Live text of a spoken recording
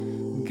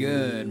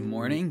Good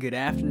morning, good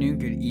afternoon,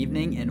 good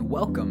evening, and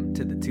welcome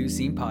to the Two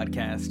Seam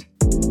Podcast.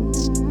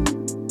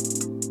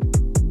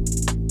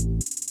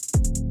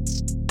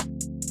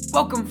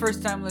 Welcome,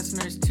 first-time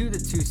listeners, to the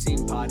Two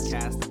Seam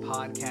Podcast, the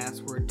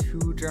podcast where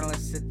two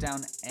journalists sit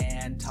down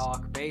and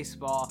talk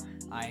baseball.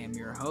 I am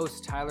your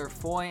host, Tyler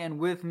Foy, and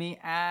with me,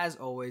 as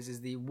always, is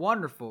the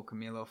wonderful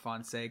Camilo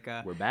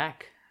Fonseca. We're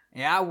back.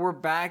 Yeah, we're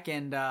back,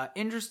 and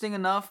interesting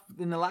enough,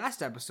 in the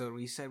last episode,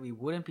 we said we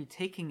wouldn't be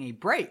taking a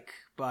break,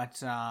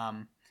 but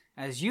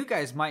as you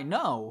guys might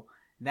know,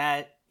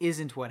 that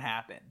isn't what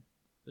happened.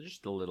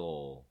 Just a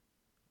little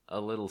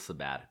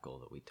sabbatical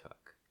that we took.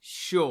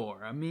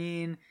 Sure, I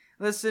mean,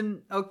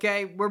 listen,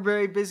 okay, we're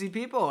very busy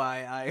people,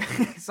 I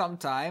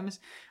sometimes,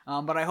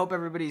 but I hope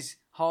everybody's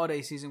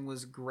holiday season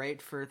was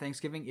great for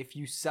Thanksgiving if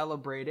you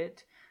celebrate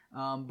it,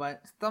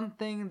 but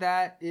something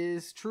that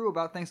is true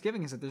about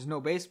Thanksgiving is that there's no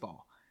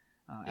baseball.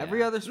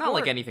 Every other sport. Not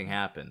like anything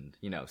happened,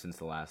 since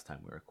the last time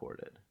we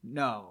recorded.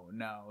 No,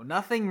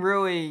 nothing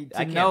really to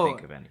I can't know.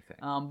 think of anything.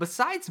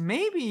 Besides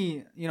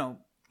maybe,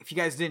 if you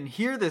guys didn't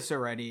hear this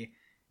already,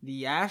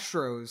 the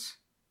Astros,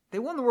 they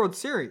won the World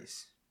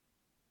Series.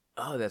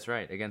 Oh, that's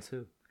right. Against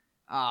who?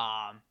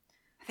 I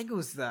think it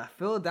was the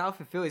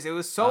Philadelphia Phillies. It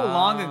was so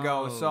long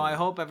ago, so I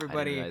hope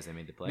everybody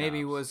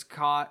maybe was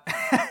caught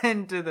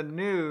into the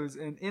news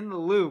and in the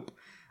loop.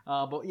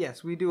 But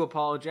yes, we do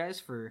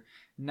apologize for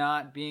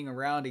not being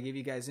around to give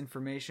you guys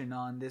information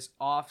on this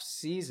off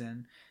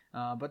season.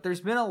 But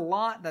there's been a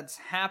lot that's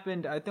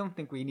happened. I don't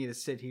think we need to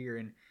sit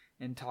here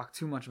and talk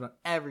too much about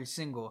every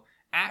single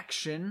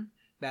action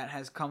that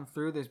has come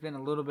through. There's been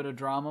a little bit of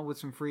drama with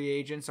some free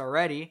agents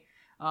already.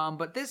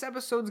 But this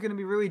episode is going to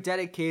be really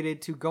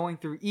dedicated to going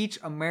through each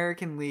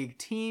American League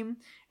team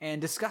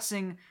and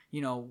discussing,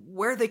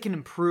 where they can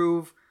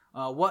improve,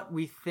 what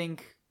we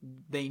think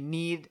they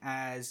need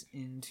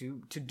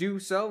to do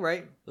so,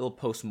 right? A little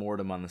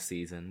post-mortem on the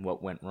season,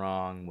 what went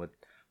wrong,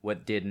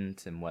 what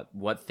didn't, and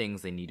what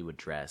things they need to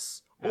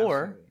address. Absolutely.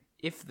 Or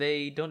if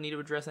they don't need to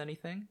address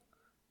anything,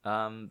 there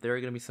are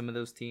going to be some of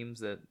those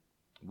teams that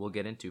we'll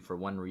get into for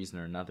one reason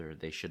or another.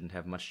 They shouldn't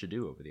have much to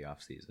do over the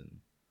offseason.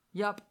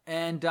 Yep,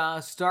 and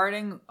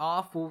starting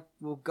off,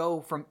 we'll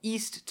go from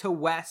east to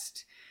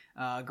west,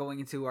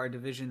 going into our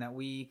division that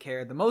we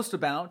care the most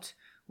about,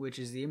 which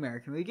is the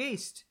American League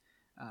East.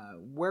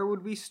 Where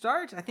would we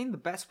start? I think the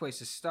best place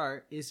to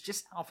start is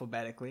just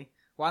alphabetically.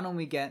 Why don't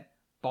we get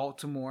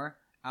Baltimore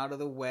out of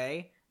the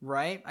way,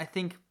 right? I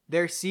think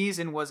their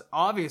season was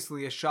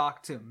obviously a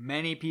shock to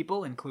many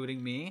people,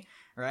 including me,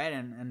 right?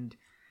 And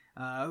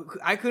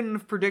I couldn't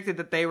have predicted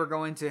that they were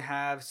going to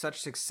have such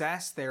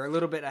success. They're a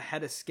little bit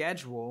ahead of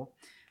schedule.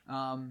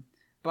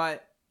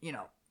 But,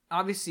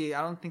 obviously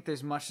I don't think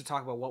there's much to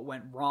talk about what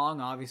went wrong.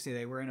 Obviously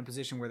they were in a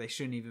position where they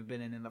shouldn't even have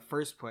been in the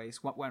first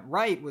place. What went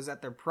right was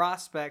that their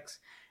prospects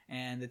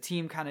and the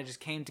team kind of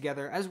just came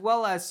together, as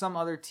well as some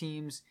other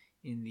teams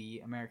in the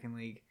American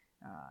League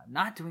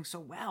not doing so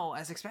well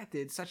as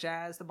expected, such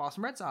as the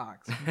Boston Red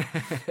Sox.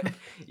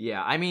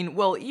 Yeah, I mean,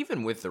 well,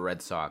 even with the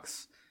Red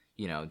Sox,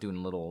 doing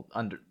a little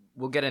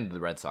we'll get into the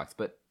Red Sox,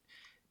 but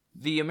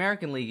the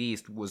American League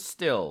East was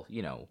still,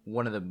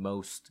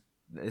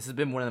 this has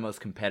been one of the most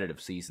competitive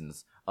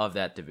seasons of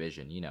that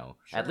division, Sure.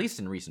 At least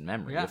in recent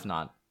memory, if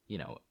not,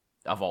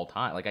 of all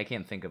time. Like, I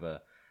can't think of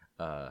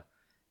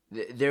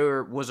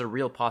there was a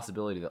real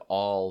possibility that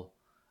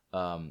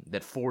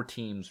that four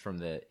teams from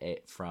the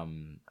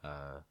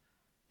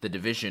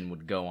division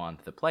would go on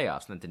to the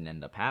playoffs, and that didn't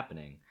end up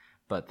happening.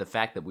 But the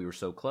fact that we were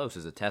so close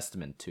is a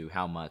testament to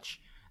how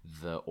much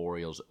the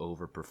Orioles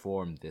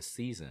overperformed this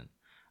season.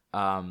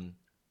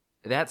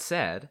 That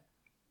said,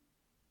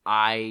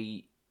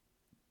 I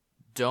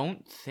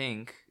don't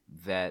think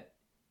that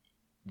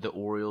the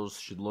Orioles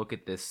should look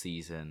at this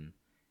season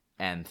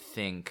and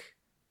think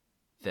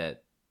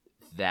that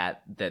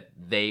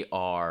they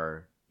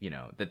are,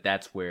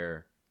 that's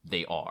where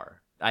they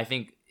are. I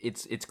think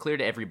it's clear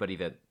to everybody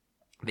that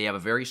they have a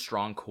very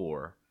strong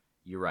core.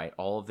 You're right.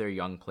 All of their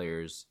young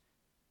players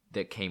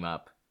that came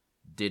up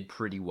did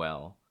pretty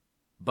well.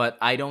 But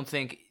I don't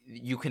think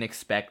you can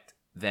expect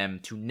them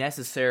to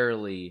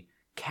necessarily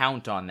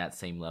count on that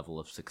same level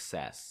of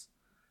success.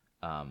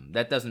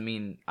 That doesn't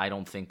mean I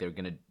don't think they're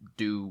going to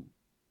do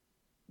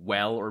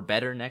well or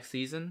better next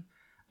season.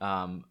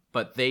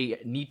 But they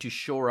need to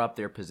shore up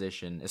their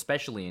position,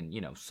 especially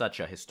in, such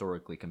a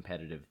historically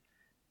competitive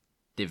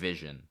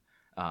division.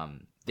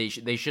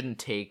 They shouldn't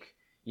take,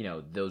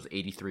 those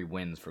 83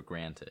 wins for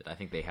granted. I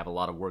think they have a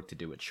lot of work to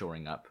do at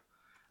shoring up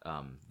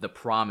the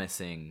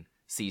promising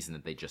season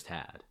that they just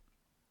had.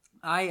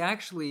 I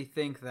actually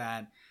think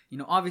that,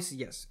 obviously,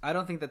 yes, I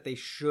don't think that they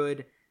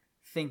should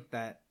think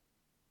that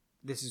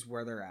this is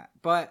where they're at.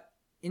 But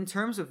in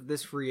terms of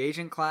this free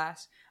agent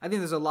class, I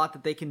think there's a lot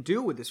that they can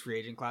do with this free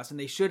agent class, and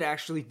they should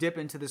actually dip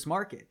into this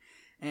market.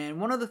 And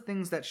one of the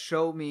things that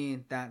show me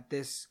that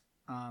this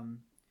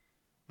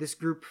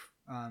group,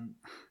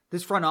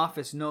 this front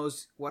office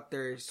knows what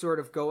they're sort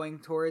of going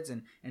towards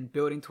and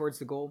building towards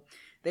the goal.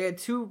 They had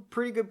two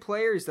pretty good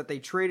players that they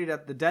traded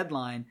at the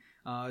deadline.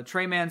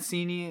 Trey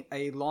Mancini,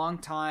 a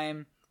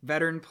long-time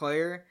veteran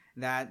player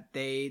that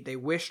they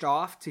wished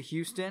off to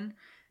Houston,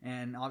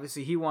 and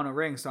obviously he won a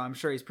ring, so I'm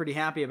sure he's pretty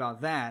happy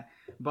about that.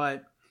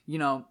 But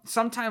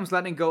sometimes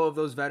letting go of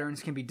those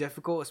veterans can be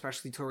difficult,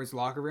 especially towards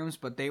locker rooms,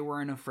 but they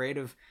weren't afraid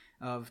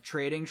of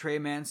trading Trey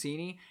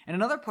Mancini. And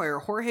another player,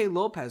 Jorge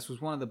Lopez,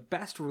 was one of the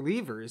best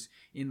relievers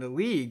in the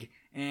league.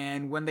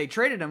 And when they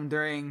traded him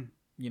during,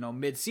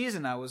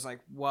 mid-season, I was like,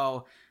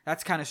 well,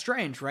 that's kind of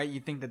strange, right?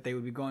 You'd think that they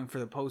would be going for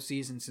the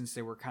postseason since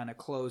they were kind of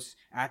close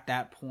at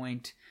that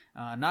point.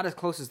 Not as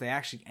close as they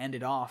actually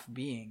ended off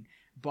being.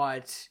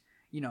 But,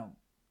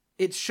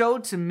 it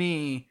showed to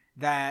me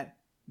that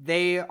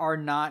they are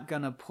not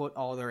going to put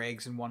all their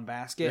eggs in one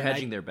basket. They're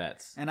hedging their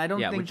bets. And I don't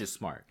think, which is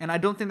smart. And I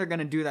don't think they're going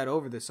to do that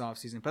over this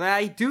offseason. But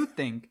I do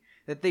think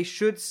that they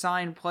should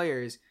sign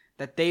players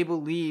that they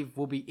believe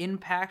will be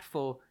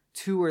impactful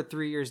 2 or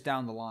 3 years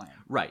down the line.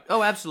 Right.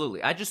 Oh,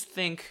 absolutely. I just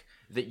think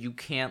that you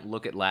can't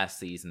look at last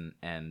season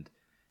and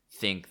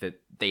think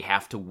that they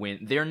have to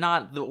win.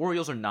 The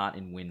Orioles are not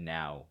in win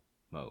now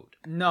mode.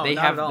 No, they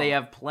not have at all. They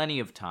have plenty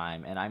of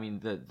time, and I mean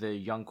the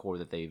young core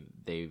that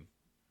they've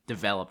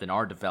developed and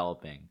are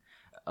developing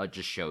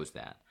just shows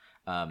that.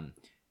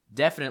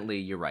 Definitely,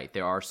 you're right.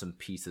 There are some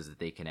pieces that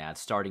they can add.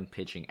 Starting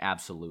pitching,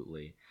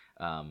 absolutely.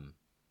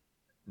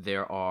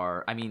 There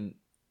are. I mean,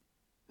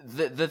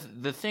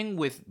 the thing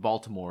with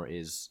Baltimore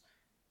is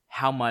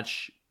how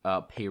much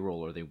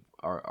payroll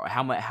are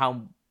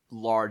how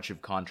large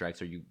of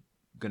contracts are you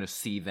going to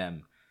see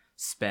them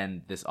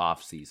spend this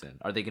offseason?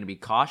 Are they going to be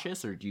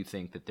cautious, or do you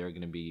think that they're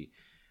going to be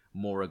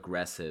more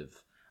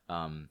aggressive?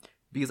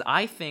 Because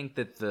I think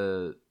that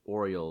the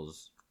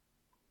Orioles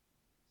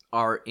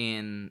are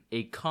in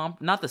a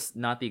not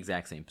the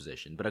exact same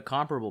position, but a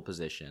comparable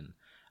position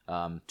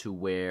to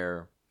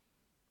where,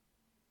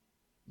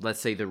 let's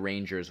say, the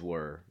Rangers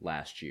were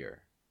last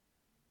year.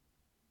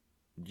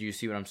 Do you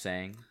see what I'm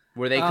saying?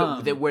 Where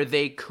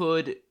they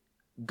could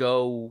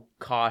go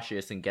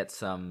cautious and get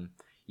some,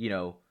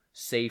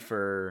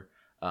 safer,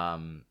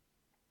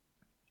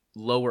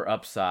 lower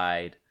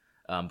upside,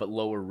 but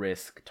lower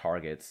risk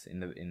targets in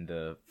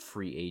the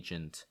free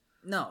agent.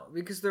 No,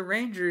 because the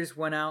Rangers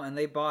went out and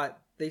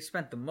they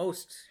spent the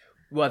most.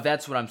 Well,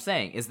 that's what I'm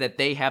saying, is that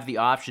they have the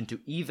option to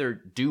either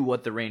do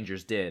what the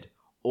Rangers did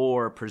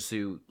or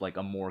pursue like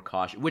a more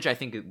cautious, which I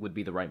think it would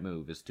be the right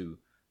move, is to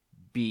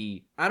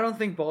be I don't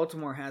think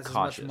Baltimore has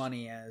cautious. as much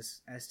money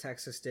as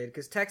Texas did,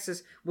 because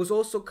Texas was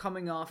also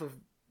coming off of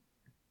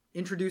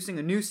introducing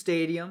a new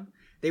stadium.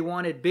 They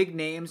wanted big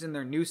names in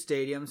their new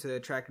stadium to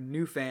attract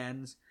new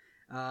fans.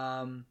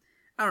 I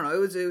don't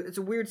know. It's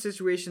a weird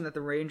situation that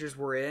the Rangers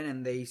were in,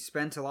 and they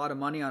spent a lot of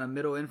money on a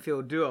middle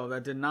infield duo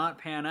that did not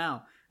pan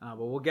out. But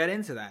we'll get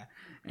into that.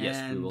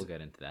 Yes, we will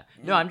get into that.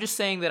 No, I'm just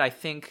saying that I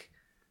think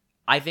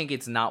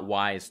it's not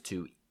wise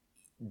to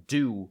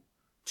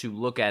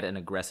look at an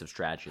aggressive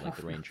strategy like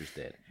the Rangers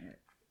did.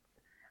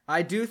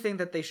 I do think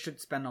that they should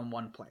spend on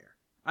one player.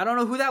 I don't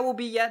know who that will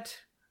be yet.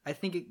 I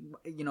think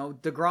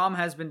DeGrom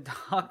has been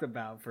talked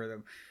about for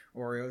the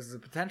Orioles as a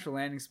potential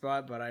landing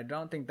spot, but I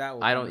don't think that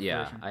will. I don't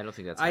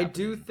think that's. I happening.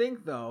 do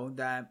think though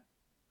that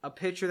a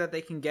pitcher that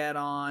they can get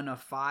on a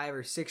 5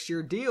 or 6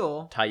 year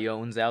deal.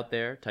 Tyon's out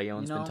there.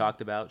 Tyon's been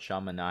talked about.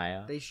 Sean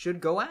Manaea. They should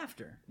go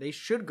after. They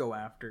should go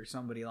after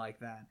somebody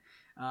like that.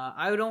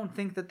 I don't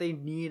think that they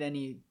need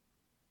any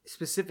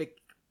specific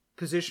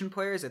position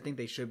players. I think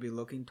they should be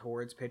looking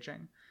towards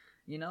pitching.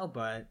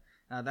 But.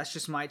 That's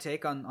just my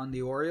take on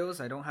the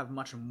Orioles. I don't have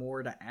much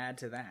more to add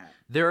to that.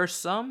 There are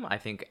some, I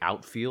think,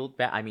 outfield.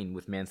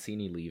 With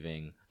Mancini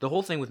leaving, the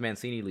whole thing with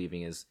Mancini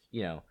leaving is,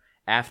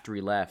 after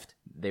he left,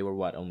 they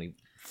were only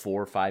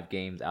 4 or 5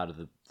 games out of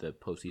the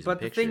postseason. But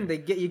picture. The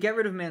thing, you get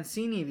rid of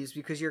Mancini is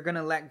because you're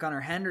gonna let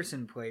Gunnar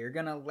Henderson play. You're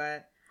gonna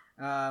let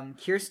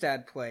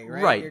Kierstad play,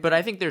 right? Right, but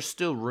I think there's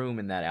still room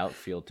in that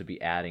outfield to be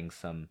adding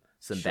some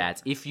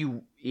bats if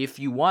you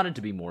wanted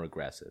to be more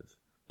aggressive.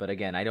 But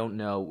again, I don't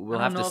know. We'll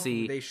have to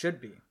see. They should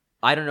be.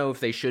 I don't know if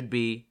they should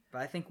be.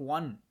 But I think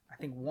one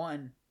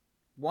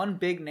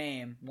big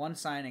name, one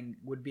signing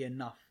would be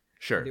enough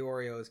for the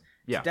Orioles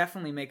to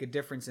definitely make a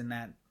difference in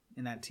that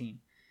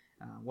team.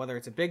 Whether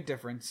it's a big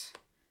difference,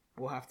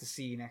 we'll have to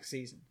see next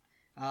season.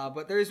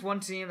 But there's one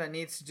team that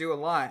needs to do a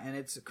lot, and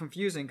it's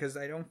confusing because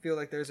I don't feel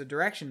like there's a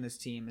direction this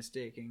team is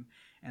taking,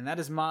 and that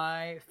is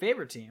my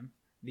favorite team,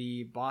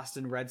 the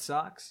Boston Red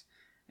Sox.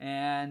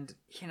 And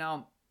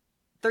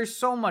there's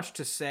so much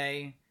to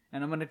say,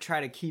 and I'm going to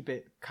try to keep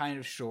it kind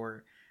of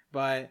short.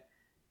 But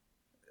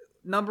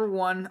number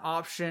one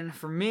option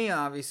for me,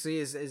 obviously,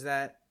 is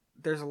that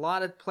there's a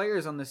lot of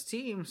players on this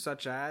team,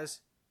 such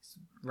as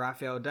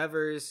Rafael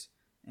Devers,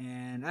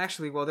 and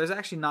there's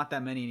actually not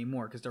that many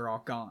anymore because they're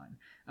all gone.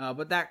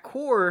 But that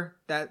core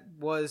that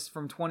was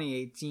from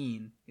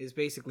 2018 is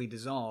basically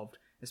dissolved,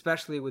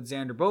 especially with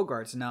Xander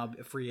Bogaerts now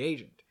a free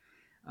agent.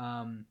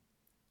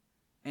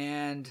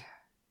 And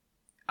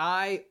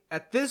I,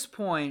 at this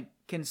point,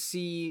 can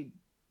see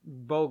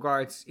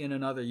Bogaerts in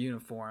another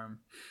uniform.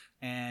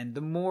 And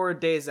the more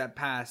days that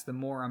pass, the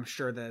more I'm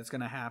sure that it's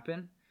going to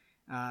happen.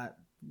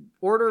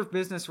 Order of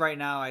business right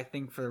now, I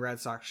think, for the Red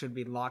Sox should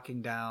be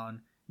locking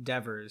down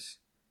Devers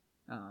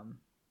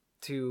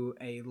to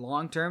a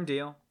long-term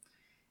deal.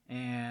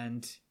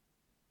 And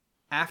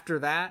after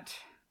that,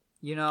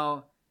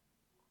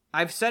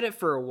 I've said it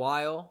for a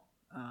while,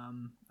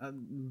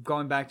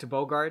 going back to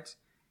Bogaerts,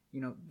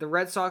 the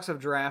Red Sox have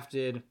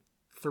drafted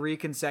 3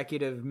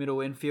 consecutive middle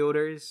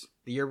infielders.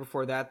 The year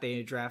before that,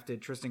 they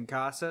drafted Tristan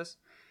Casas,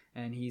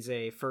 and he's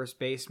a first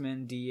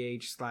baseman,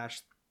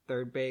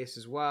 DH/third base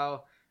as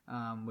well,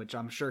 which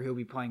I'm sure he'll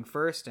be playing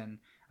first. And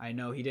I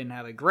know he didn't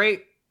have a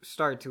great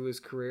start to his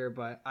career,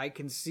 but I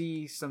can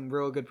see some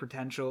real good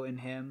potential in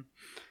him.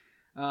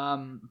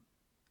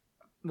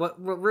 What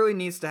really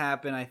needs to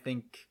happen, I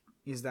think,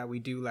 is that we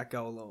do let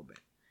go a little bit.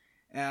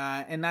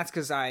 And that's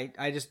because I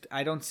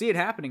don't see it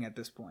happening at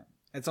this point.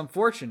 It's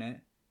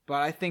unfortunate,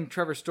 but I think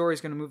Trevor Story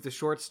is going to move to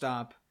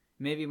shortstop.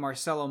 Maybe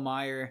Marcelo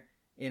Meyer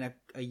in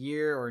a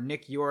year, or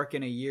Nick York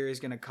in a year, is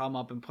going to come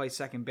up and play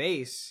second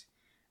base.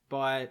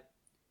 But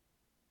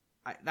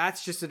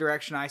that's just the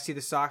direction I see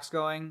the Sox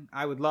going.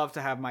 I would love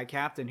to have my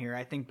captain here.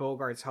 I think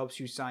Bogaerts helps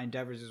you sign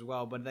Devers as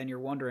well. But then you're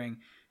wondering,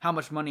 how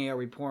much money are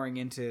we pouring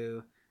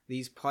into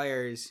these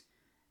players?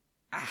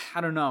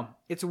 I don't know.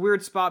 It's a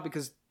weird spot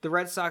because the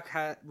Red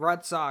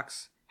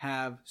Sox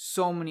have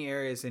so many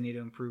areas they need to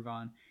improve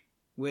on,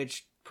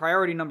 which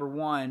priority number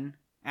 1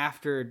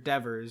 after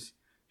Devers,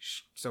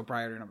 so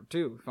priority number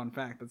 2, fun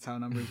fact, that's how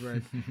numbers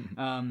work,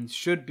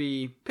 should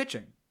be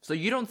pitching. So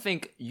you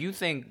think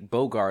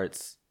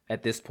Bogaerts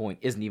at this point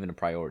isn't even a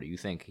priority? You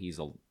think he's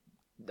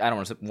I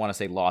don't want to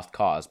say lost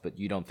cause, but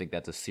you don't think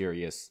that's a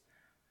serious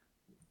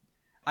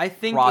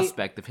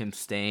prospect of him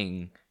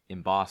staying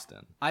in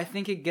Boston? I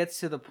think it gets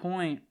to the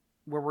point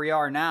where we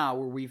are now,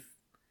 where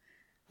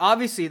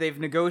they've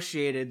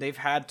negotiated, they've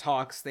had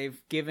talks,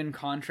 they've given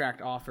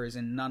contract offers,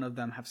 and none of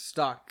them have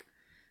stuck.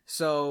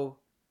 So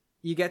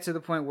you get to the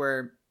point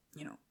where,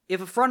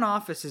 if a front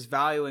office is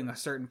valuing a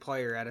certain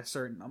player at a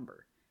certain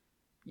number,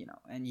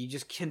 and you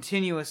just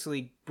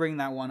continuously bring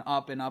that one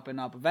up and up and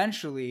up,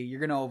 eventually you're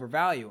going to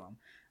overvalue him.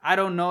 I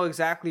don't know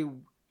exactly,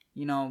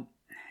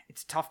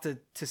 it's tough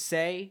to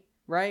say,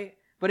 right?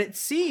 But it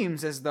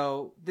seems as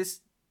though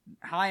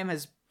Chaim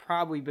has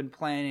probably been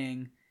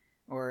planning,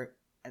 or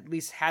at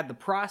least had the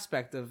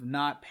prospect of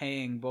not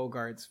paying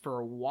Bogaerts for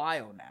a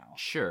while now.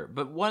 Sure,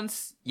 but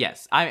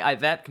yes, I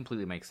that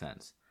completely makes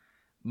sense.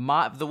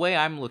 The way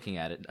I'm looking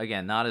at it,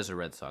 again, not as a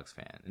Red Sox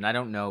fan, and I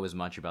don't know as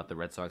much about the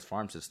Red Sox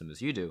farm system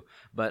as you do,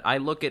 but I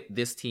look at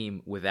this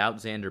team without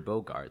Xander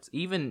Bogaerts,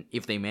 even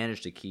if they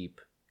manage to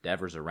keep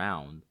Devers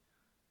around,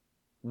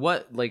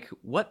 what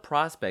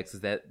prospects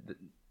is that?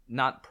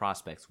 Not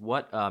prospects.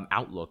 What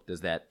outlook does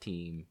that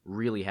team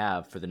really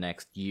have for the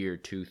next year,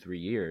 2, 3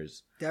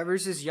 years?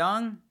 Devers is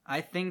young.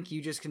 I think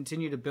you just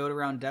continue to build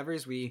around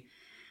Devers. We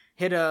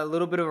hit a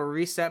little bit of a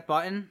reset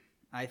button.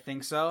 I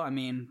think so. I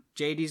mean,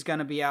 JD's going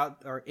to be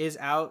out, or is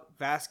out.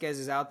 Vasquez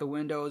is out the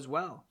window as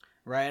well,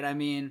 right? I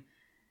mean,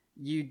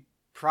 you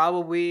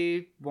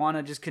probably want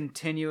to just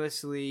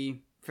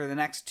continuously, for the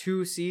next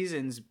 2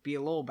 seasons, be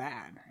a little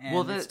bad.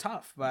 And it's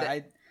tough,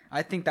 but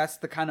I think that's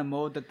the kind of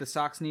mode that the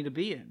Sox need to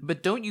be in.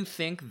 But don't you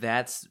think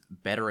that's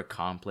better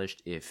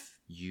accomplished if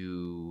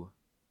you're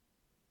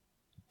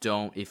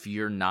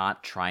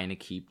not trying to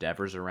keep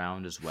Devers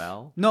around as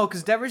well? No,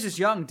 because Devers is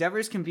young.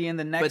 Devers can be in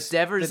the next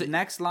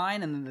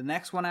line and then the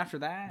next one after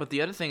that. But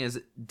the other thing is,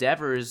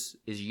 Devers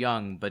is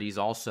young, but he's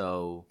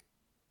also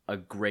a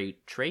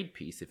great trade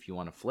piece if you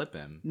want to flip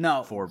him.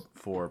 No.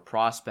 For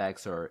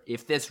prospects, or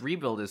if this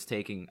rebuild is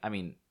taking,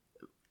 to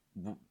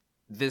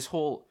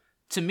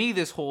me,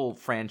 this whole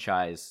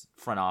franchise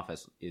front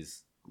office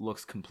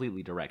looks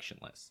completely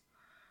directionless.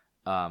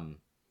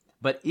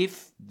 But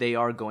if they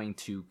are going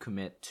to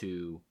commit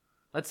to,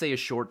 let's say, a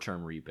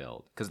short-term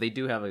rebuild, because they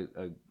do have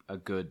a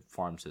good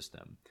farm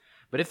system,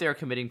 but if they're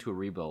committing to a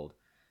rebuild,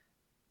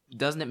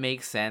 doesn't it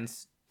make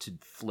sense to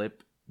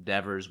flip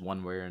Devers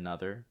one way or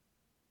another?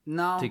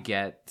 No. To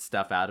get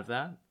stuff out of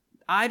that?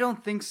 I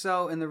don't think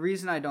so, and the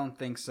reason I don't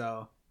think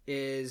so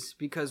is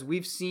because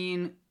we've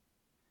seen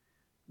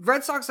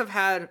Red Sox have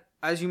had,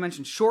 as you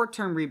mentioned,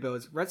 short-term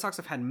rebuilds. Red Sox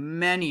have had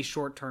many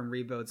short-term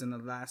rebuilds in the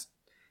last,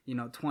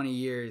 20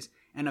 years,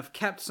 and have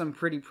kept some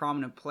pretty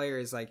prominent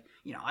players. Like,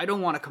 I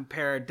don't want to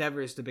compare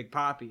Devers to Big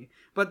Papi,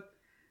 but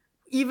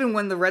even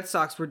when the Red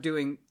Sox were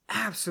doing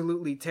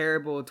absolutely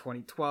terrible,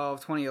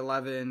 2012,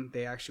 2011,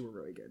 they actually were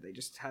really good. They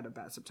just had a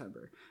bad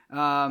September.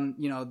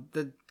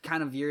 The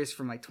kind of years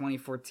from like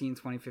 2014,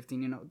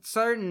 2015,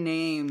 certain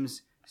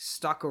names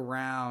stuck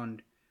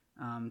around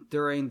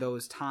during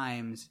those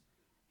times.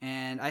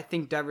 And I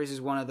think Devers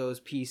is one of those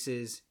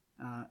pieces,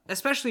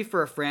 especially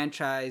for a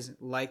franchise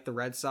like the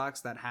Red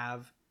Sox that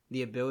have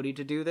the ability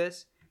to do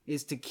this,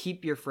 is to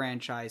keep your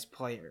franchise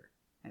player,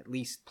 at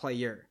least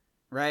player,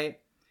 right?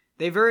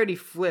 They've already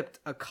flipped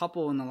a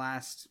couple in the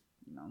last,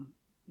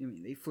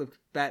 they flipped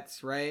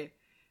Betts, right?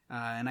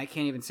 And I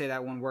can't even say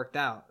that one worked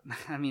out.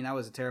 That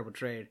was a terrible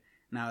trade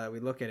now that we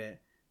look at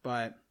it.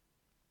 But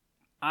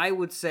I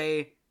would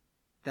say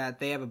that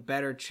they have a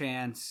better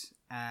chance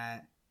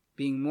at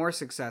being more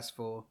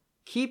successful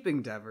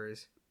keeping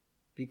Devers,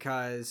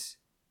 because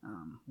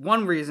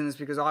One reason is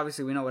because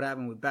obviously we know what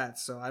happened with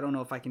Betts, so I don't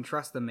know if I can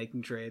trust them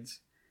making trades.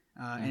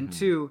 And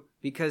two,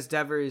 because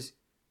Devers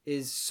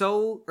is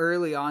so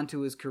early on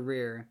to his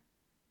career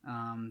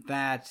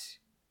that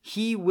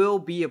he will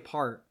be a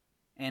part,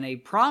 and a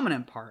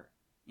prominent part,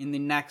 in the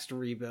next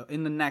rebuild,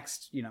 in the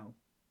next,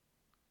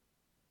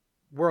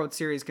 World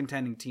Series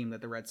contending team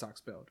that the Red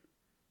Sox build.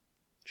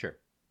 Sure.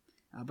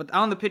 But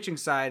on the pitching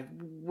side,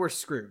 we're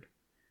screwed.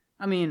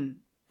 I mean,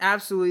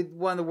 absolutely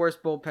one of the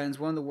worst bullpens,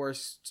 one of the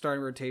worst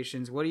starting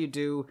rotations. What do you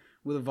do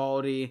with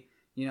Eovaldi?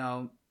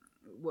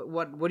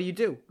 What do you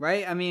do,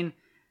 right? I mean,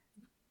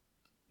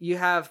 you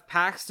have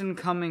Paxton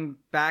coming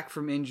back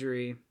from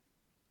injury,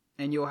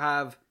 and you'll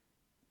have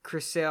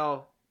Chris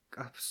Sale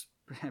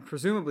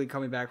presumably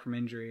coming back from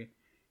injury.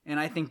 And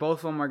I think both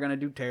of them are going to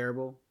do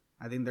terrible.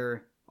 I think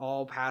they're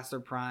all past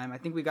their prime. I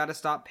think we got to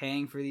stop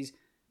paying for these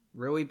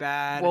really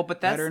bad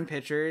veteran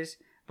pitchers.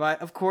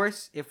 But, of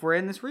course, if we're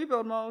in this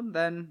rebuild mode,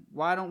 then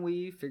why don't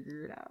we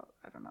figure it out?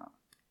 I don't know.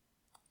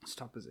 It's a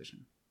tough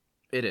position.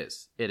 It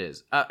is.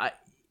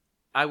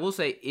 I will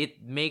say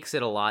it makes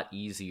it a lot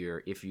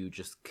easier if you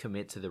just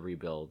commit to the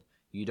rebuild.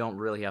 You don't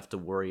really have to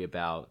worry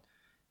about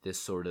this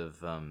sort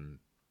of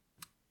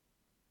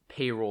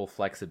payroll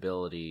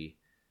flexibility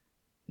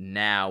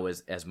now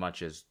as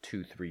much as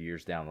 2-3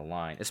 years down the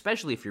line,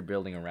 especially if you're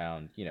building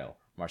around,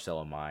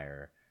 Marcelo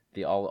Meyer,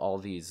 all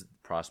these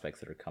prospects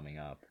that are coming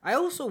up. I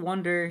also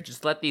wonder,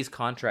 just let these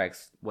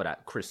contracts,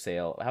 Chris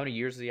Sale, how many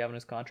years does he have in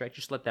his contract?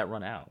 Just let that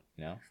run out,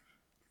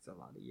 It's a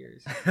lot of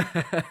years.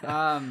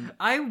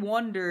 I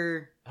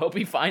wonder, hope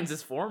he finds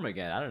his form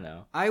again. I don't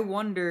know. I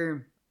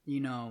wonder,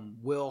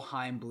 will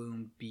Chaim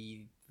Bloom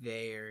be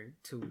there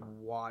to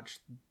watch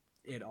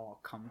it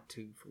all come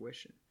to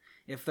fruition?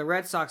 If the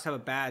Red Sox have a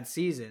bad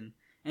season,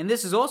 and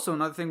this is also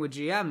another thing with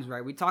GMs,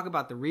 right? We talk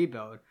about the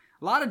rebuild.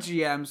 A lot of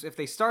GMs, if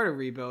they start a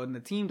rebuild and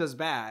the team does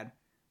bad,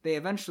 they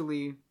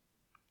eventually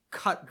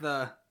cut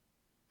the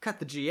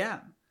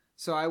GM.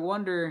 So I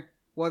wonder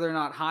whether or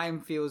not Chaim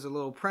feels a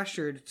little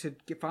pressured to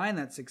find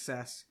that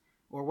success,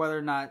 or whether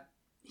or not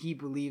he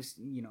believes,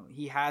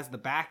 he has the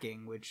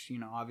backing, which,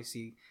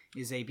 obviously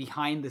is a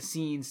behind the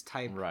scenes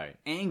type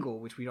angle,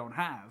 which we don't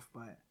have.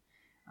 But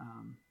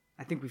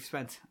I think we've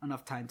spent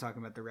enough time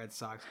talking about the Red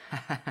Sox.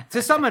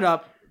 To sum it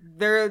up,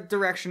 they're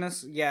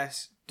directionless,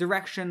 yes.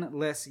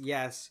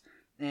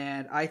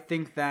 And I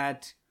think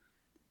that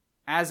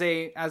as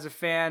a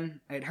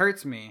fan, it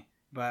hurts me,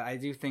 but I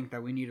do think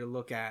that we need to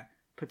look at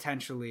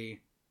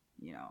potentially,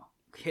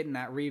 hitting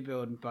that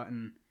rebuild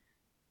button.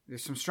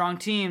 There's some strong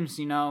teams,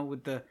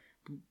 with the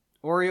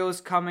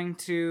Orioles coming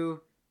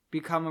to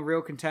become a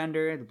real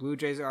contender. The Blue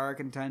Jays are a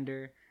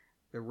contender.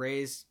 The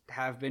Rays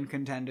have been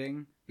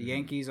contending. The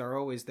Yankees are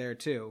always there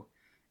too.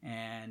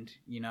 And,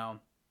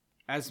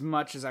 as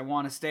much as I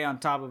want to stay on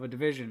top of a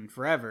division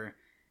forever,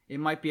 it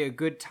might be a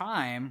good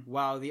time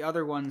while the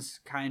other ones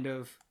kind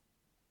of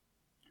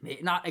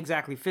not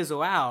exactly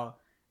fizzle out,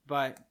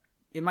 but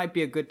it might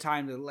be a good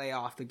time to lay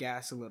off the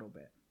gas a little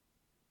bit.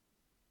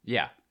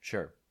 Yeah,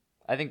 sure.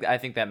 I think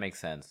that makes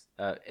sense.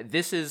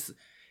 This is,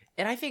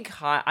 and I think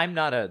I'm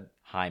not a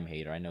Chaim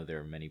hater. I know there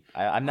are many.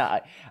 I'm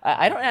not.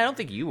 I don't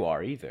think you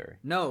are either.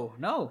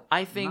 No.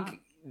 I think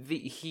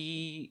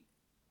he,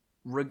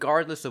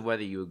 regardless of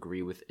whether you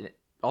agree with,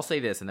 I'll say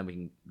this, and then we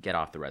can get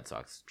off the Red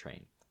Sox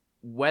train.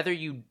 Whether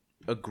you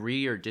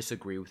agree or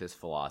disagree with his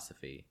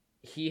philosophy,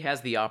 he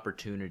has the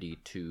opportunity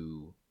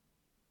to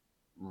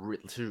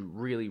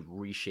really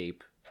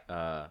reshape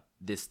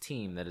this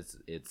team that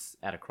it's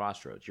at a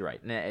crossroads. You're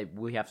right. And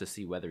we have to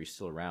see whether he's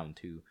still around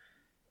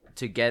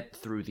to get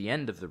through the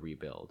end of the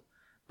rebuild.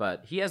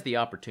 But he has the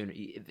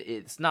opportunity.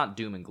 It's not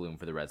doom and gloom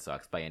for the Red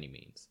Sox by any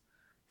means.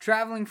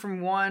 Traveling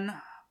from one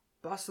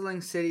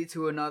bustling city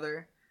to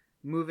another,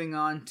 moving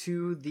on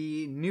to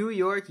the New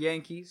York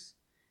Yankees,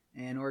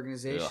 an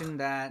organization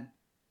that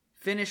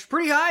finished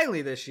pretty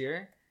highly this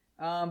year,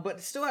 but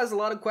still has a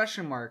lot of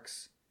question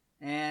marks.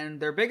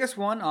 And their biggest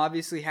one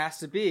obviously has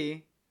to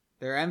be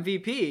their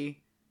MVP,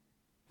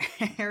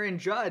 Aaron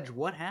Judge.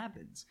 What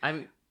happens? I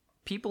mean,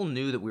 people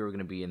knew that we were going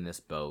to be in this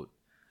boat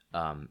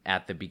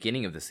at the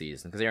beginning of the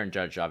season, because Aaron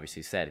Judge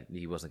obviously said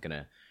he wasn't going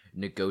to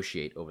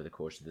negotiate over the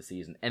course of the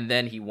season. And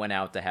then he went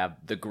out to have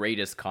the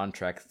greatest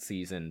contract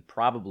season,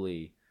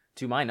 probably,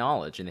 to my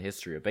knowledge, in the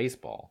history of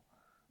baseball.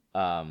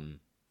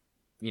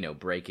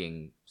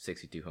 Breaking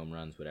 62 home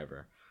runs,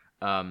 whatever.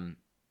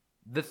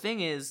 The thing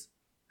is,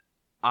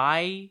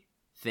 I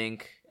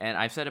think, and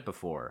I've said it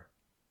before,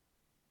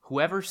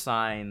 whoever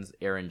signs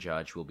Aaron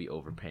Judge will be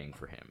overpaying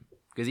for him,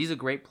 because he's a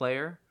great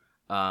player.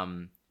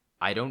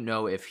 I don't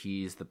know if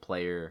he's the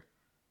player.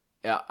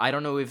 I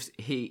don't know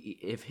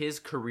if his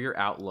career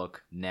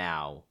outlook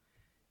now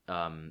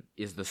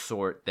is the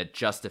sort that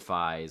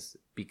justifies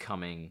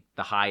becoming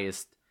the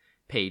highest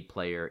paid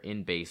player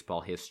in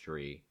baseball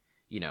history.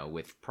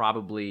 With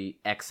probably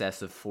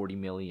excess of $40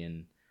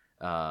 million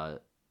a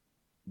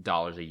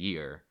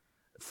year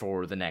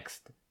for the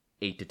next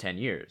 8 to 10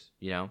 years.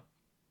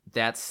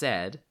 That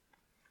said,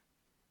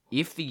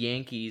 if the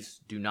Yankees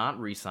do not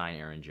re-sign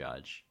Aaron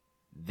Judge,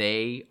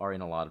 they are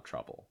in a lot of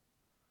trouble.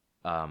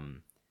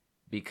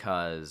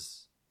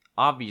 Because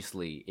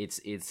obviously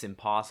it's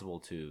impossible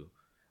to.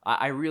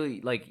 I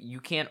really like, you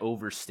can't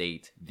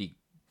overstate the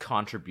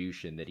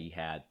contribution that he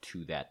had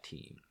to that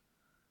team.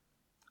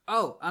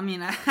 Oh, I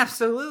mean,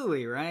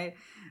 absolutely, right?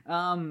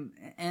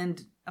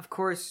 And of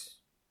course,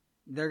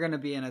 they're going to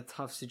be in a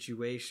tough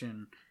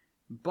situation,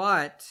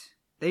 but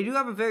they do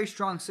have a very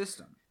strong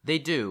system. They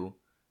do,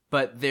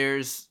 but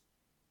they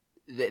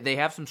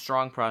have some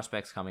strong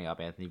prospects coming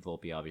up. Anthony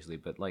Volpe, obviously,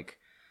 but like,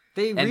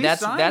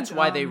 that's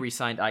why they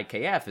re-signed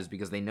IKF, is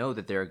because they know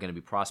that there are going to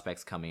be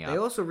prospects coming up. They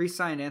also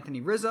re-signed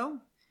Anthony Rizzo.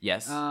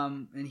 Yes.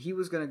 And he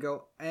was going to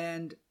go.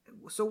 And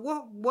so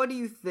what do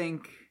you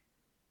think,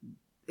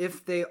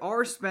 if they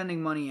are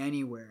spending money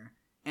anywhere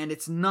and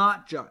it's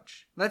not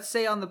Judge? Let's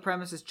say on the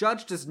premises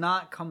Judge does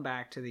not come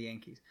back to the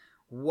Yankees.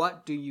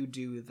 What do you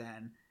do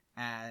then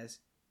as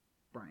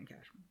Brian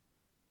Cashman?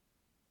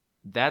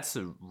 That's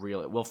a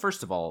real. Well,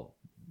 first of all,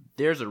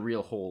 there's a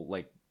real hole.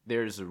 Like,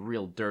 there's a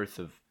real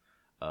dearth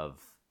of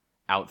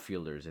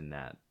outfielders in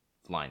that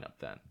lineup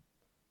then,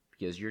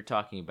 because you're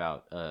talking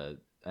about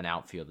an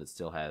outfield that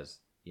still has,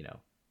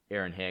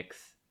 Aaron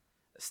Hicks,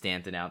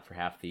 Stanton out for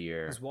half the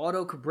year. Is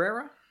Waldo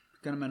Cabrera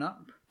coming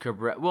up?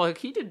 Well,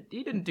 he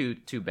didn't do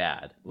too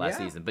bad last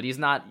season, but he's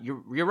not.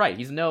 You're right.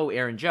 He's no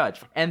Aaron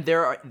Judge, and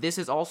this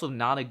is also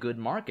not a good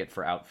market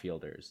for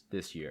outfielders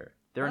this year.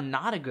 There are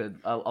not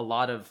a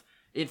lot of.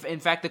 In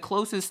fact, the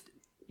closest,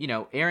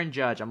 Aaron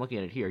Judge, I'm looking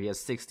at it here, he has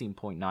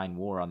 16.9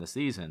 WAR on the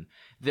season.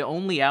 The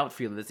only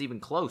outfielder that's even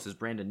close is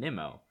Brandon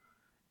Nimmo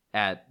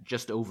at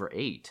just over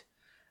 8.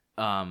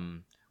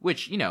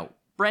 Which,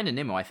 Brandon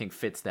Nimmo, I think,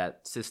 fits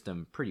that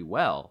system pretty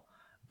well,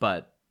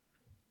 but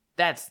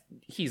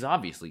he's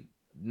obviously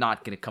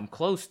not going to come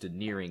close to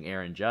nearing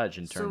Aaron Judge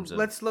in terms of.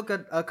 Let's look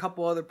at a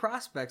couple other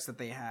prospects that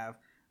they have.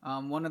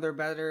 One of their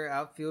better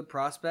outfield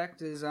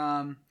prospect is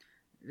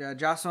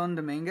Jason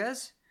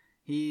Dominguez.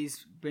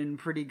 He's been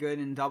pretty good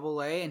in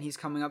Double-A, and he's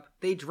coming up.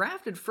 They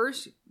drafted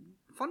first.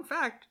 Fun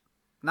fact,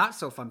 not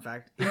so fun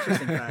fact.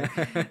 Interesting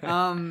fact.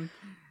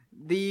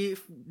 The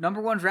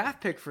number 1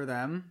 draft pick for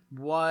them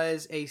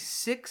was a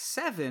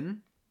 6'7"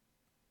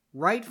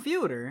 right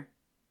fielder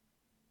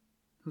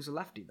who's a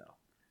lefty, though.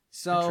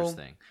 So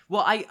interesting.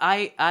 Well,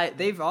 I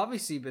they've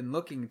obviously been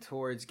looking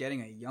towards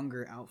getting a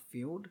younger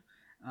outfield.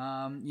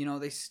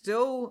 They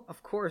still,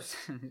 of course,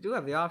 they do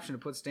have the option to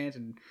put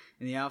Stanton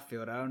in the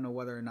outfield. I don't know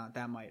whether or not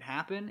that might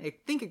happen. I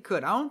think it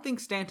could. I don't think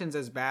Stanton's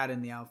as bad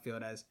in the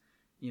outfield as,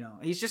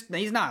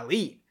 he's not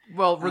elite.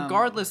 Well,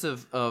 regardless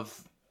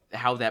of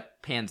how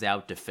that pans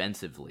out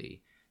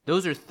defensively,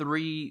 those are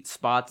 3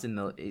 spots in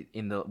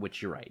the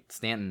which you're right.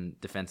 Stanton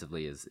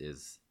defensively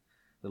is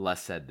the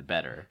less said the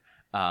better.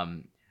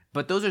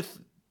 But those are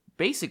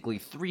basically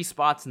 3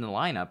 spots in the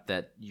lineup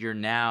that you're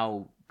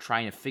now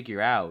trying to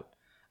figure out.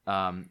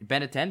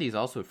 Benintendi is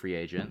also a free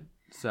agent.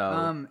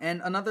 So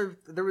and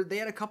they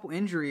had a couple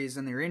injuries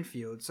in their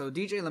infield. So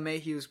DJ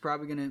LeMahieu is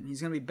probably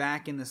he's gonna be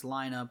back in this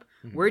lineup.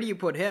 Mm-hmm. Where do you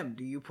put him?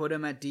 Do you put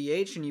him at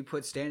DH and you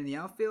put Stan in the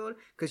outfield?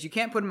 Because you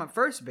can't put him at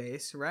first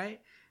base,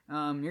 right?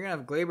 You're gonna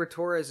have Gleyber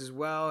Torres as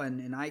well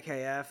and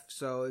IKF.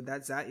 So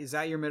is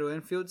that your middle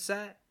infield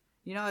set?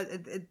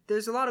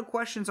 There's a lot of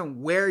questions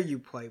on where you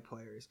play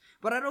players,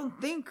 but I don't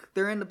think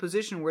they're in the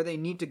position where they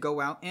need to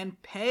go out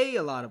and pay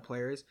a lot of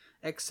players,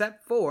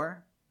 except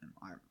for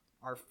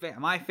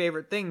my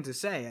favorite thing to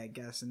say, I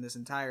guess, in this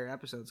entire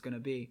episode is going to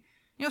be,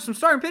 some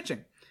starting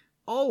pitching.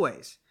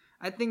 Always.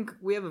 I think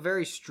we have a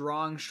very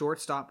strong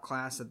shortstop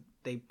class that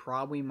they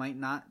might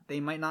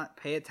not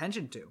pay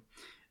attention to.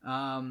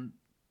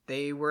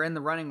 They were in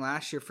the running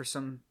last year for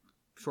some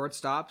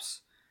shortstops,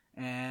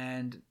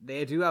 and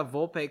they do have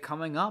Volpe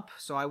coming up,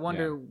 so I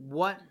wonder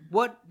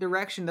what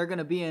direction they're going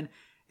to be in.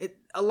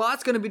 A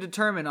lot's going to be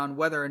determined on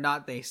whether or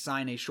not they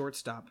sign a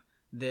shortstop.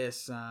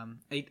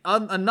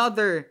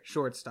 Another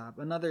shortstop,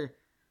 another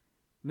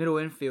middle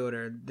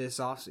infielder this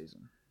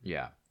offseason.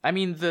 Yeah. I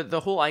mean,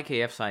 the whole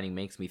IKF signing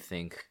makes me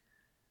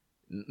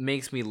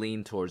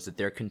lean towards that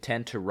they're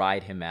content to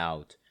ride him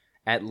out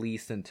at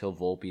least until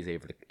Volpe is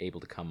able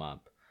to come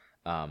up,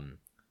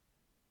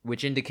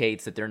 which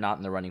indicates that they're not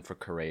in the running for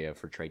Correa,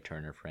 for Trey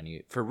Turner,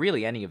 for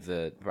really any of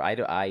the.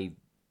 I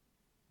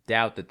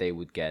doubt that they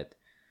would get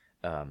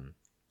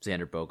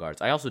Xander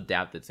Bogaerts. I also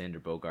doubt that Xander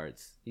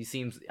Bogaerts.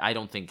 I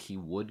don't think he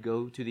would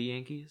go to the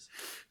Yankees.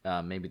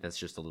 Maybe that's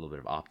just a little bit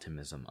of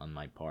optimism on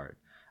my part.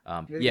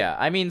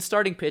 I mean,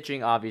 starting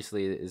pitching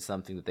obviously is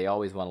something that they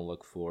always want to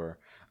look for.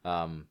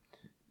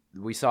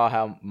 We saw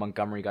how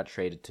Montgomery got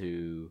traded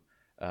to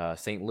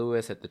St.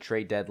 Louis at the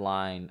trade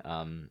deadline.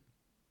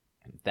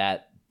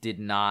 That did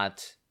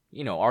not,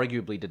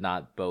 arguably did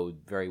not bode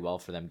very well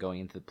for them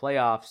going into the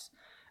playoffs.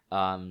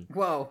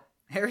 Whoa.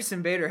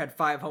 Harrison Bader had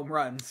 5 home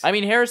runs. I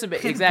mean, Harrison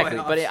Bader, exactly,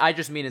 but I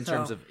just mean in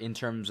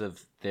terms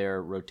of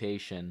their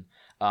rotation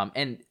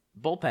and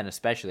bullpen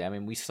especially. I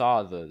mean, we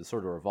saw the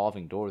sort of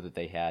revolving door that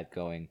they had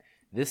going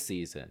this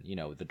season.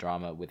 The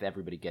drama with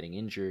everybody getting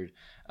injured.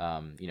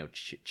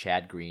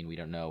 Chad Green, we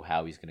don't know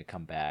how he's going to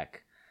come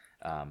back.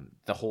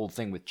 The whole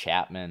thing with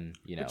Chapman,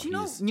 But you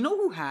know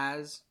who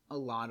has a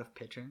lot of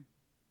pitching?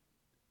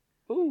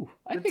 Ooh,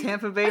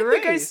 Tampa Bay I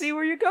Rays. think I see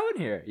where you're going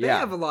here. They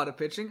have a lot of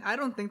pitching. I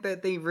don't think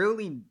that they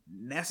really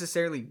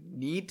necessarily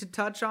need to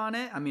touch on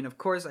it. I mean, of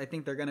course, I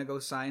think they're going to go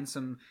sign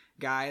some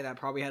guy that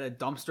probably had a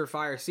dumpster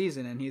fire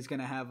season, and he's going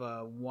to have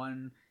a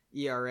 1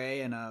 ERA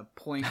and a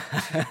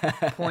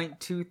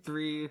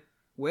 .23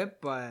 whip.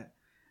 But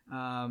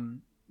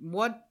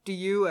what do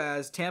you,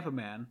 as Tampa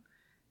man,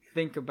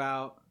 think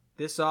about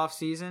this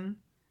offseason?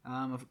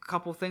 A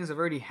couple things have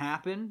already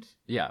happened.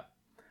 Yeah.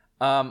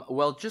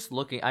 Well, just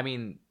looking, I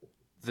mean,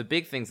 the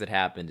big things that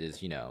happened is,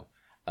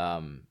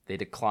 they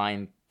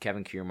declined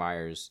Kevin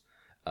Kiermaier's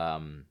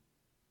the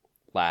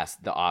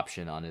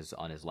option on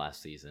his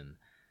last season.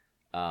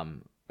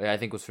 I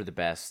think was for the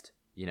best.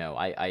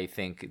 I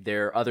think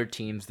there are other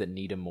teams that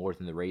need him more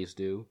than the Rays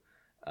do.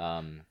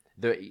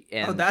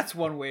 That's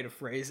one way to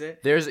phrase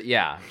it.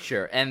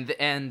 Sure. And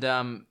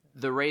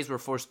the Rays were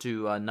forced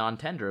to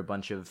non-tender a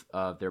bunch of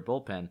their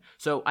bullpen.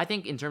 So I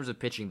think in terms of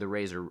pitching, the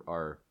Rays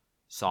are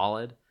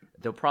solid.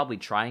 They'll probably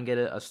try and get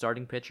a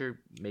starting pitcher,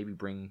 maybe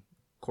bring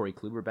Corey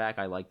Kluber back.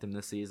 I liked him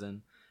this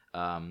season.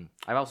 I've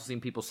also seen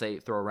people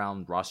throw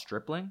around Ross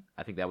Stripling.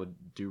 I think that would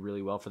do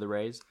really well for the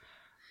Rays.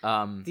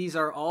 These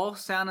are all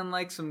sounding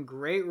like some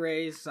great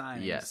Rays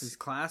signings. Yes. These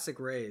classic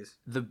Rays.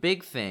 The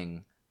big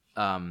thing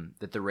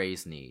that the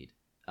Rays need,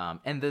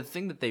 and the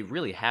thing that they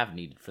really have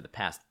needed for the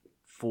past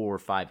 4 or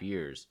 5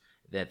 years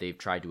that they've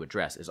tried to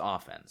address is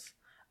offense.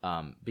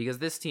 Because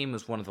this team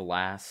was one of the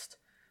last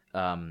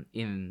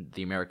in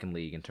the American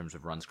League in terms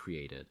of runs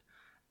created.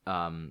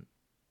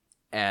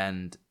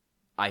 And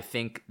I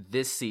think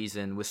this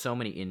season, with so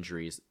many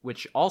injuries,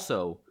 which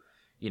also,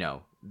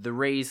 the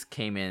Rays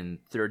came in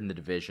third in the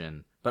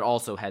division, but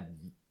also had,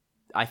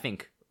 I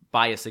think,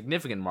 by a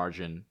significant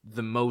margin,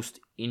 the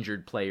most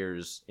injured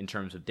players in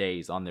terms of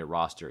days on their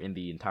roster in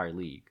the entire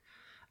league.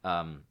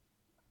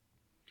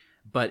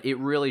 But it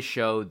really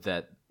showed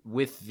that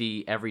with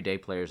the everyday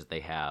players that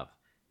they have,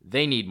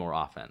 they need more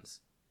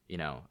offense.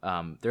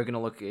 They're going to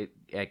look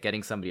at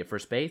getting somebody at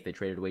first base. They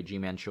traded away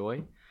Ji-Man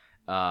Choi,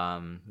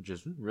 which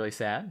is really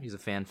sad. He's a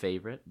fan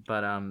favorite.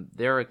 But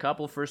there are a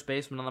couple first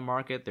basemen on the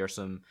market. There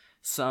are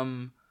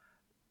some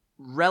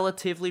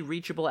relatively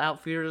reachable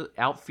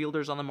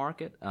outfielders on the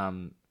market.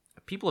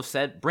 People have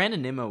said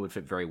Brandon Nimmo would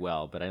fit very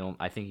well, but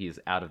I think he's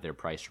out of their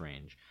price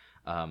range.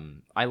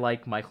 I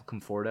like Michael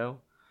Conforto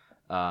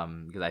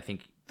because I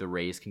think the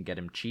Rays can get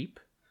him cheap,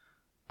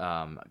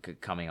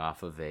 coming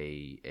off of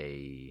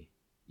a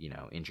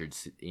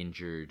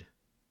injured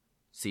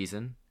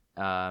season,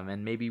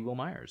 and maybe Will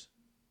Myers.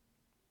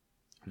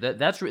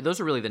 Those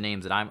are really the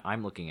names that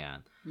I'm looking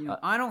at.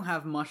 I don't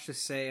have much to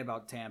say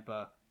about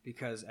Tampa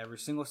because every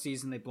single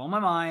season they blow my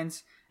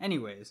minds.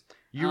 Anyways,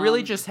 you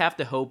really just have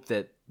to hope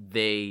that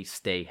they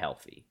stay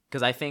healthy,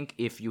 because I think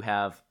if you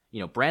have,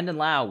 Brandon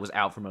Lau was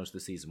out for most of the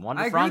season.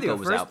 Wander Franco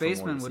was out for more of the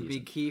season. First baseman would be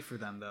key for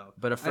them, though.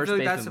 But a first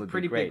baseman that's a would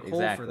pretty be great. big hole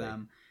Exactly. for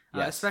them,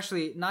 Yes.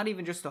 especially not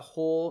even just a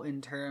hole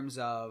in terms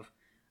of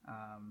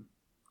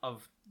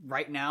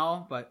right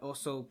now, but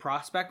also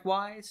prospect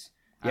wise.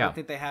 I don't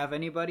think they have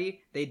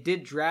anybody. They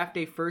did draft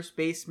a first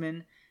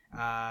baseman,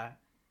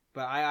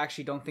 but I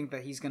actually don't think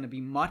that he's going to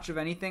be much of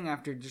anything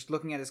after just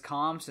looking at his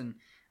comps, and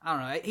I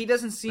don't know. He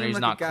doesn't seem he's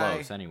like not a guy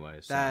close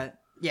anyways.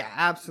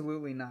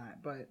 Absolutely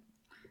not. But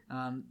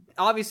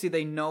obviously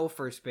they know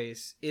first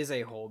base is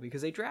a hole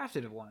because they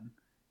drafted one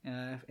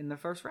in the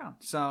first round.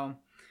 So,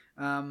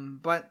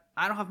 but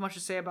I don't have much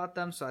to say about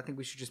them, so I think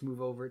we should just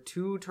move over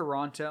to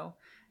Toronto.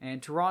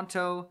 And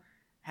Toronto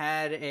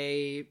had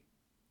I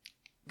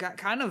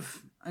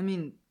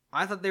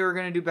thought they were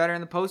going to do better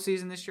in the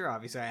postseason this year.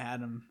 Obviously, I had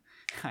them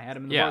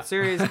in the World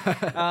Series.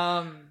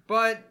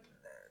 But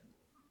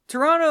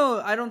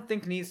Toronto, I don't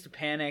think needs to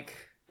panic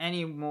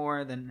any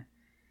more than,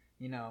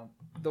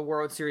 the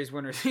World Series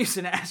winners,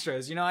 Houston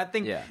Astros. I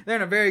think they're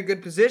in a very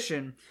good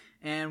position.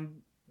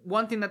 And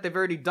one thing that they've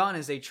already done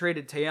is they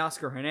traded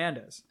Teoscar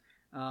Hernandez,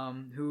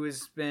 who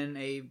has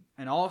been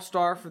an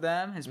all-star for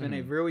them, has been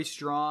a really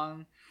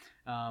strong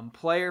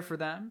player for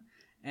them.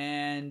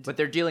 But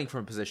they're dealing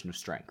from a position of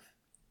strength.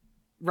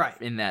 Right.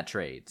 In that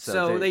trade.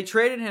 So they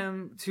traded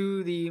him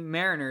to the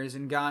Mariners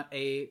and got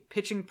a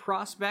pitching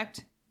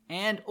prospect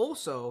and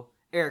also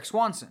Eric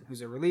Swanson,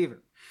 who's a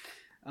reliever.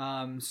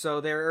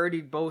 So they're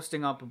already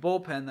boasting up a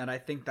bullpen that I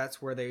think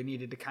that's where they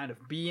needed to kind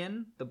of be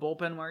in, the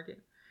bullpen market,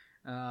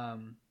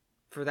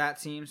 for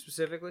that team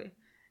specifically.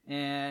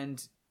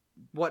 And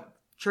what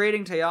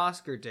trading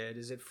Teoscar did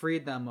is it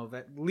freed them of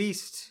at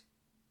least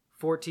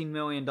 $14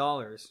 million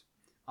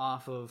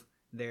off of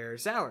their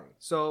salary.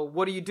 So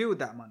what do you do with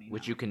that money now?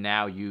 Which you can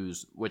now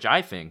use, which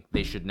I think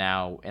they should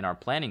now and are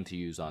planning to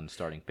use on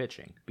starting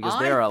pitching. Because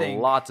there are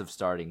lots of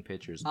starting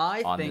pitchers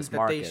on this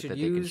market that they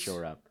can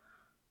shore up.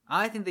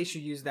 I think they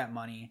should use that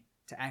money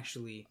to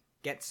actually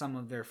get some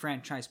of their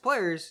franchise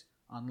players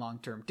on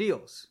long-term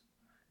deals.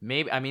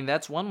 Maybe,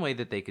 that's one way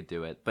that they could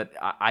do it. But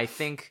I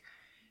think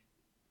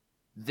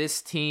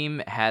this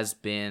team has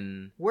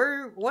been.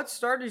 What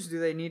starters do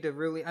they need to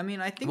really? I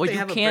mean, I think Well, they you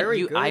have can't. a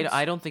very good.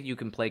 I don't think you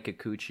can play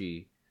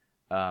Kikuchi,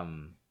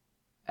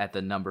 at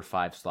the number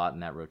 5 slot in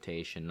that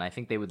rotation. And I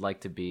think they would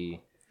like to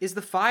be. Is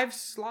the 5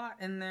 slot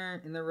in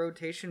their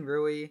rotation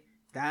really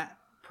that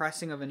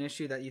pressing of an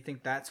issue that you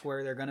think that's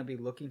where they're going to be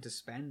looking to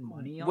spend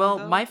money on? Well,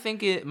 though? my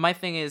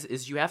thing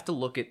is you have to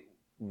look at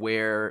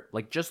where,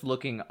 like, just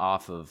looking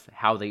off of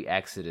how they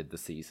exited the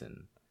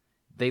season,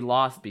 they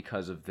lost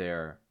because of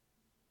their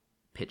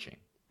pitching,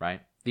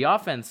 right? The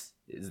offense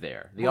is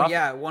there.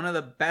 One of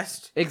the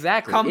best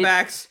exactly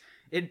comebacks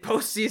in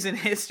postseason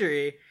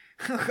history.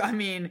 I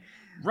mean,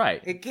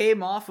 right. It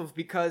came off of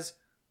because,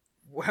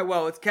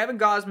 well, it's Kevin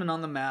Gausman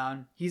on the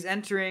mound. He's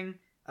entering,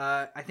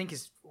 I think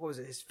his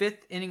 5th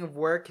inning of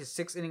work, his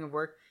 6th inning of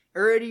work.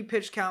 Already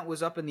pitch count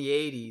was up in the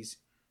 80s.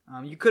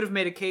 You could have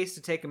made a case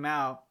to take him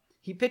out.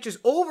 He pitches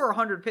over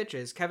 100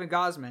 pitches, Kevin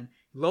Gausman,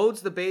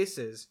 loads the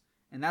bases,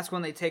 and that's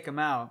when they take him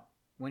out,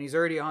 when he's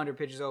already 100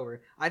 pitches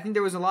over. I think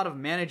there was a lot of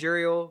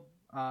managerial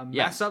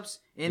mess-ups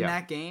in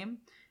that game.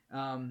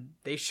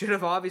 They should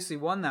have obviously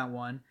won that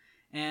one.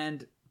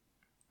 And,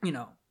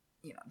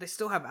 they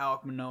still have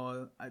Alek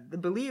Manoah. I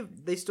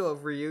believe they still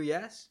have Ryu,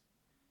 yes?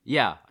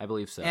 Yeah, I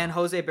believe so. And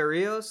Jose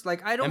Barrios.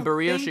 And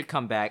Barrios should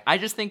come back. I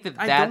just think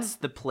that's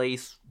the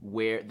place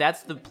where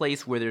there's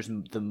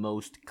the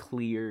most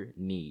clear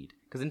need.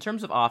 Because in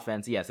terms of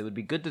offense, yes, it would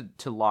be good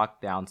to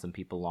lock down some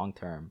people long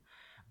term.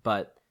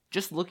 But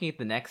just looking at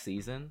the next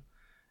season,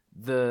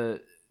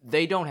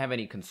 they don't have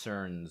any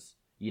concerns,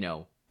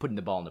 putting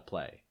the ball into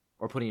play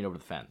or putting it over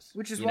the fence.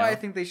 Which is why I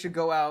think they should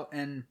go out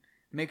and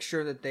make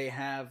sure that they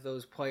have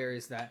those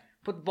players that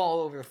put the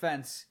ball over the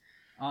fence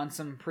on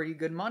some pretty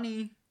good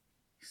money.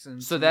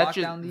 So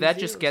that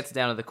just gets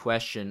down to the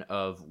question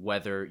of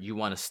whether you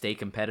want to stay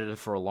competitive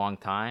for a long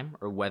time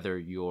or whether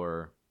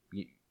you're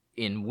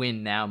in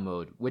win now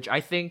mode, which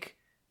I think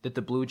that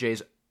the Blue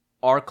Jays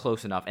are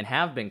close enough and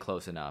have been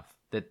close enough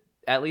that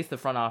at least the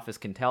front office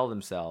can tell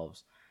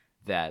themselves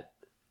that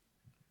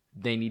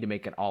they need to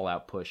make an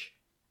all-out push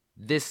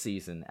this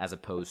season as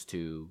opposed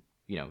to,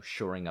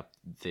 shoring up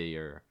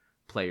their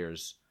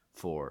players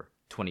for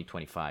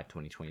 2025,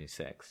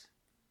 2026.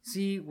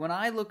 See, when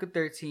I look at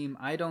their team,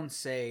 I don't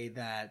say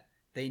that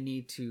they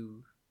need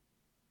to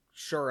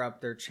shore up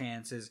their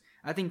chances.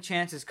 I think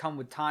chances come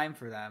with time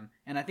for them,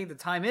 and I think the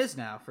time is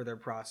now for their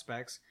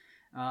prospects.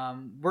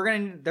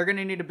 They're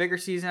gonna need a bigger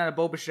season out of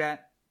Bo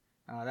Bichette.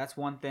 That's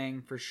one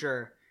thing for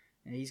sure.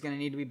 And he's gonna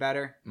need to be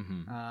better,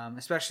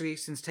 especially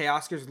since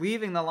Teoscar's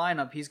leaving the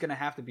lineup. He's gonna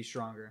have to be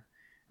stronger.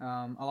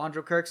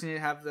 Alejandro Kirk's need to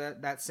have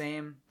that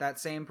same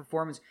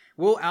performance.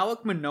 Will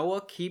Alek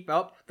Manoah keep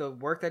up the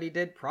work that he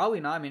did?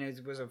 Probably not. I mean,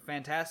 it was a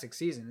fantastic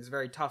season. It's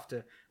very tough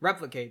to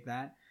replicate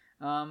that.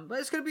 But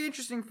it's going to be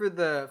interesting for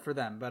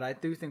them. But I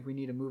do think we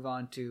need to move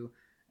on to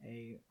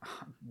a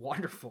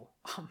wonderful,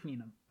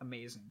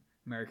 amazing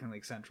American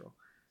League Central.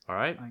 All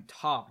right.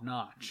 Top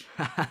notch.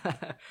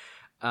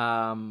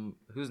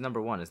 Who's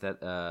number 1? Is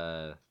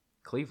that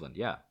Cleveland?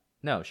 Yeah.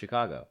 No,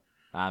 Chicago.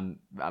 I'm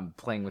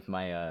playing with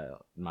my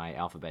my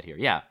alphabet here.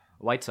 Yeah,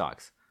 White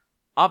Sox.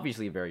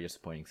 Obviously a very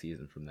disappointing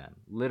season from them.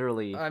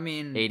 Literally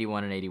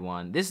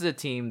 81-81. This is a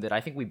team that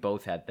I think we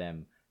both had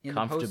them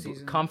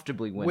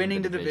comfortably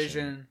winning the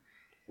division.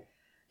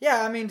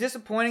 Yeah,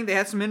 disappointing. They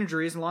had some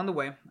injuries along the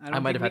way. I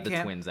might have had the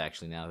Twins,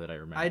 actually, now that I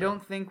remember. I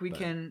don't think we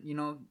can,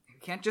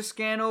 can't just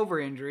scan over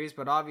injuries,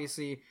 but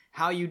obviously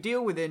how you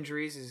deal with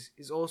injuries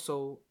is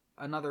also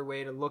another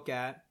way to look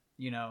at,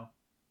 an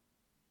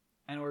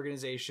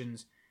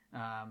organization's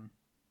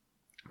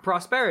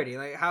prosperity,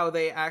 like how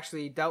they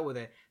actually dealt with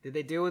it. Did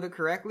they deal with it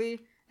correctly?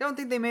 I don't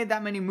think they made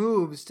that many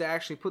moves to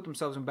actually put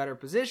themselves in better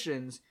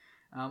positions.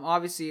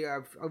 Obviously, I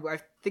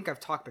think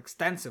I've talked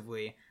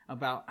extensively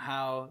about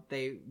how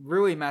they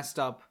really messed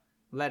up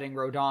letting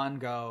Rodon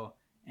go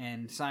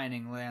and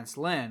signing Lance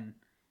Lynn.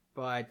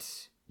 But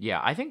yeah,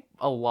 I think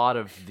a lot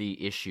of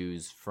the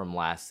issues from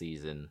last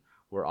season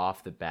were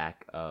off the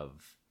back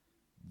of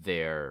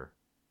their.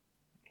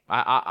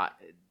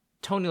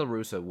 Tony La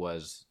Russa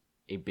was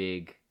a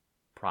big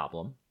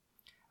problem.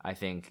 I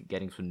think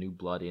getting some new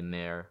blood in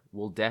there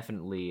will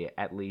definitely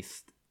at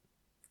least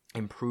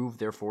improve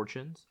their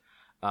fortunes.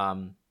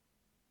 You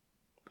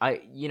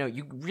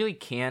really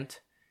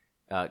can't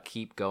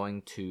keep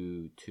going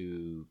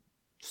to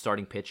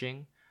starting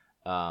pitching.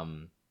 I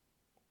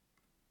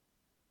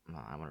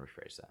want to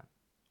rephrase that.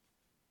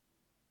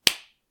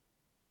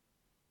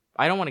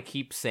 I don't want to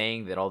keep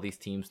saying that all these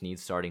teams need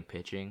starting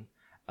pitching,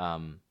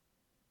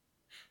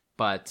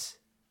 but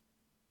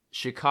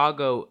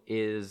Chicago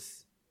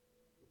is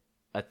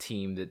a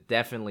team that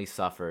definitely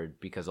suffered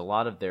because a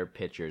lot of their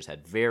pitchers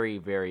had very,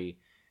 very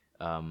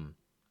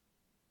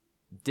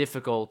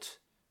difficult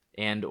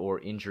and or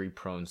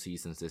injury-prone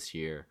seasons this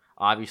year.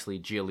 Obviously,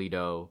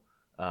 Giolito,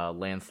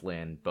 Lance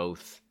Lynn,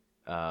 both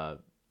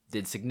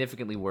did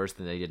significantly worse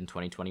than they did in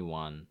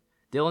 2021.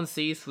 Dylan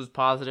Cease was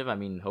positive. I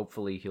mean,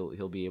 hopefully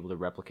he'll be able to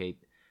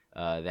replicate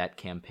that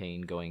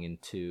campaign going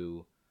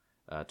into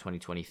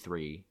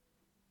 2023.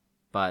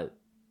 But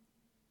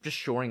just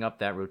shoring up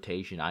that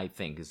rotation, I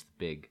think, is the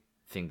big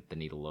thing that they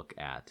need to look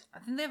at. I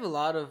think they have a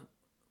lot of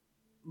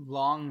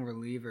long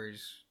relievers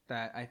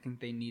that I think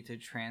they need to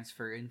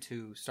transfer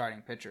into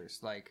starting pitchers,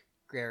 like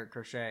Garrett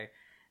Crochet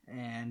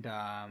and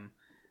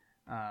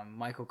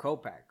Michael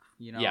Kopech.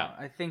 Yeah.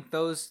 I think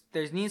there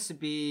needs to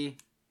be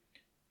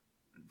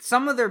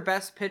some of their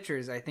best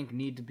pitchers. I think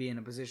need to be in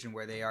a position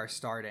where they are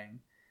starting.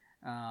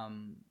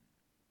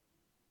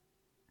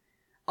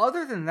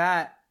 Other than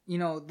that,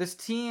 this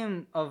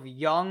team of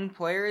young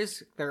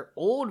players, their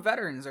old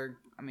veterans are,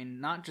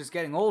 not just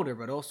getting older,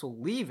 but also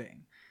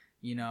leaving.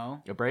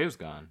 Abreu's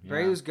gone.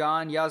 Abreu's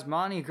gone.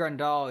 Yasmani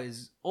Grandal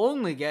is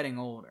only getting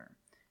older.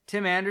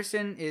 Tim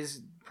Anderson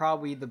is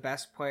probably the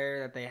best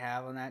player that they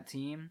have on that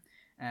team.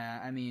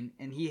 And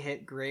he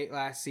hit great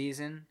last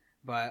season.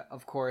 But,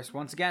 of course,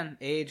 once again,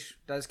 age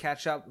does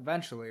catch up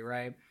eventually,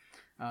 right?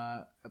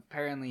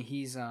 Apparently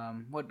he's,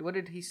 what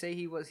did he say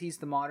he was? He's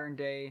the modern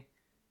day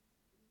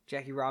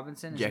Jackie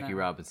Robinson? Jackie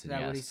Robinson, is that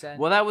yes. what he said?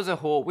 Well, that was a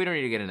whole, we don't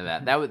need to get into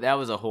that. That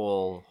was a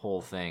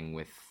whole thing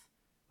with,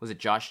 was it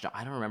Josh?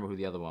 I don't remember who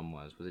the other one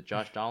was. Was it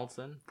Josh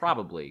Donaldson?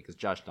 Probably, because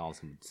Josh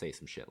Donaldson would say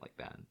some shit like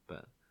that.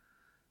 But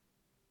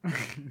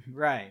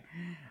right.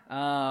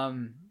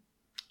 I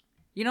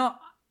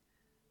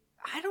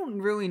don't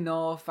really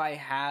know if I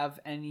have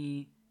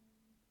any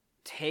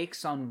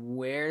takes on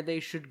where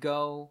they should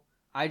go.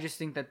 I just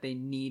think that they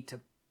need to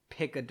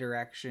pick a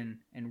direction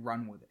and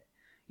run with it.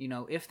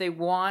 If they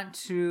want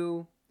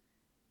to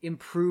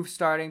improve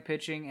starting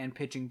pitching and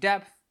pitching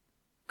depth,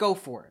 go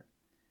for it.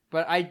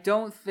 But I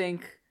don't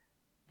think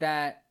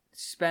that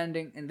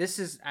spending, and this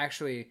is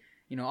actually,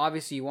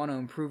 obviously you want to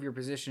improve your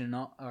position in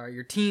all, or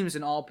your teams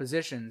in all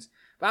positions,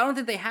 but I don't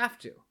think they have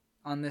to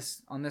on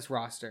this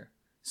roster.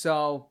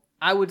 So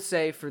I would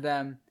say for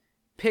them,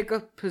 pick a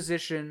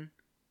position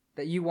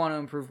that you want to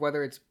improve,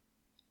 whether it's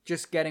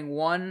just getting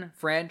one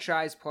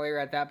franchise player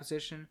at that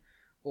position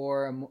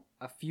or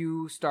a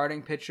few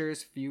starting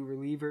pitchers, few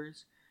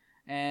relievers,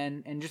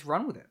 and just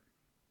run with it.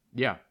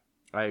 Yeah,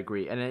 I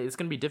agree. And it's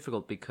going to be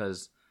difficult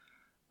because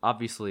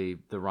obviously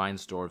the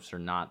Reinsdorfs are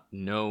not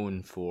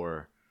known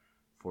for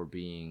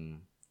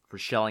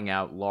shelling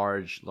out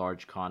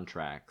large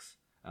contracts.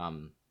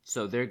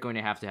 So they're going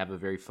to have a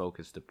very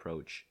focused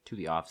approach to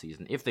the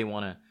offseason if they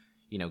want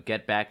to,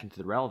 get back into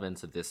the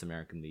relevance of this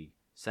American League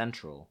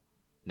Central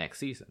next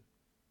season.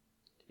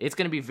 It's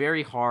going to be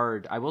very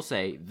hard. I will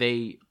say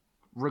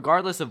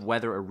regardless of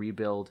whether a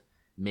rebuild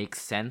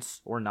makes sense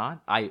or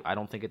not, I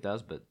don't think it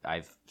does, but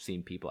I've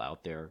seen people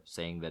out there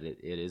saying that it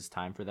is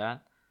time for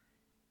that.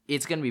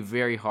 It's going to be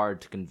very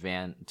hard to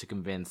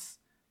convince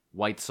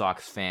White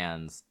Sox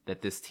fans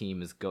that this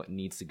team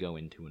needs to go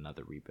into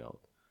another rebuild.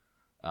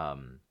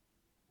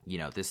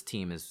 This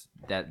team is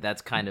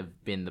that's kind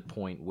of been the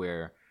point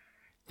where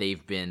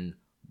they've been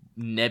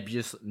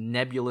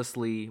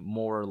nebulously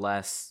more or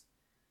less,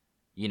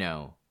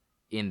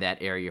 in that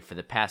area for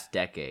the past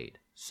decade.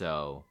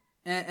 So,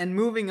 and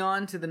moving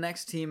on to the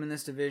next team in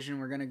this division,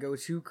 we're going to go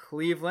to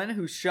Cleveland,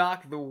 who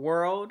shocked the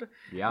world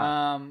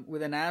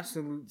with an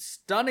absolute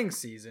stunning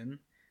season.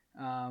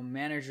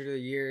 Manager of the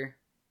year,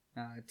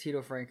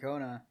 Tito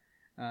Francona,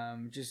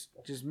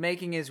 just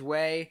making his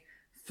way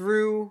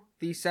through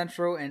the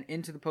Central and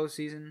into the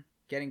postseason,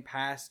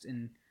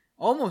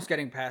 almost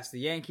getting past the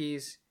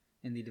Yankees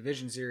in the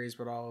division series,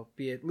 but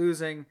albeit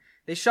losing.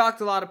 They shocked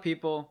a lot of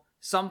people.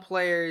 Some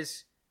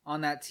players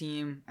on that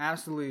team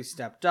absolutely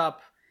stepped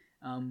up.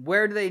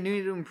 Where do they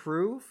need to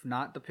improve?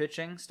 Not the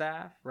pitching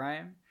staff,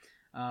 right?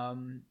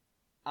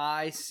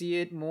 I see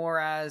it more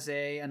as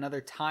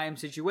another time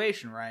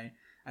situation, right?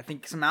 I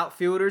think some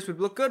outfielders would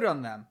look good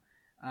on them.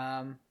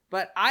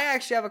 But I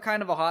actually have a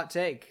kind of a hot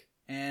take,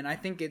 and I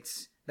think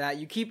it's that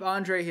you keep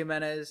Andre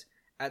Jimenez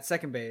at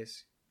second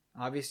base.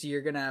 Obviously,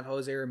 you're going to have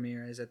Jose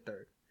Ramirez at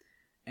third.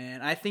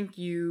 And I think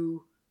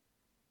you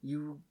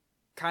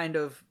kind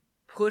of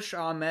push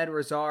Ahmed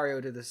Rosario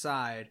to the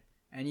side,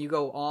 and you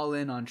go all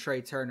in on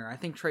Trey Turner. I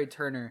think Trey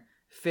Turner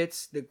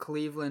fits the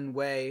Cleveland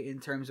way in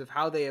terms of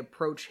how they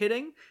approach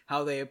hitting,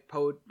 how they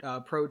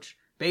approach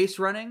base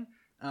running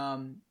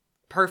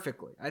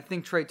perfectly. I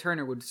think Trey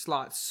Turner would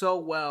slot so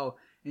well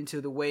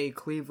into the way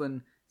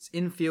Cleveland's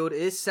infield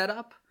is set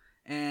up,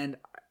 and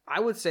I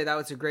would say that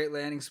was a great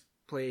landing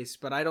place,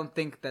 but I don't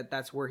think that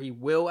that's where he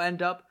will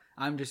end up.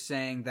 I'm just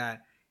saying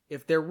that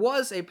if there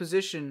was a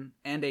position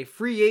and a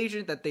free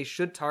agent that they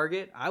should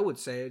target, I would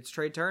say it's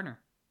Trey Turner.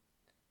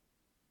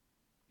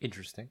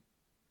 Interesting.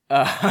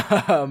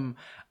 I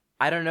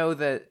don't know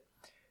that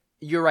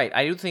you're right.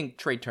 I do think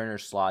Trey Turner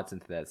slots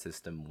into that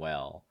system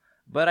well,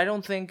 but I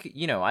don't think,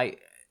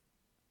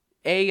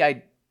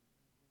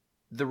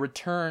 the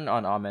return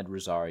on Ahmed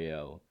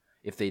Rosario,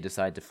 if they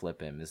decide to flip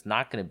him, is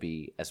not going to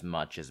be as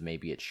much as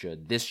maybe it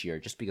should this year,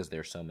 just because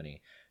there's so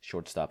many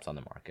shortstops on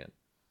the market.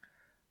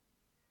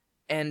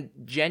 And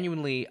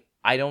genuinely,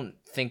 I don't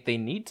think they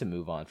need to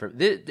move on.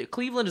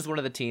 Cleveland is one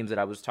of the teams that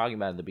I was talking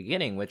about in the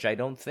beginning, which I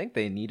don't think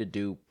they need to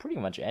do pretty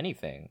much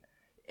anything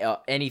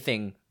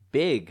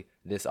big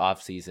this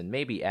offseason.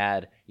 Maybe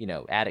add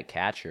a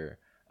catcher.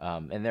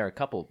 And there are a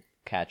couple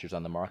catchers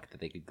on the market that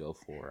they could go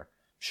for.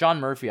 Sean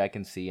Murphy I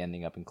can see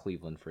ending up in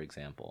Cleveland, for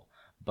example.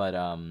 But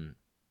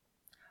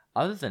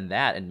other than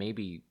that, and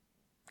maybe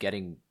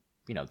getting,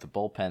 the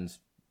bullpen's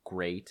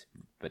great,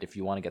 but if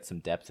you want to get some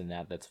depth in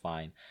that, that's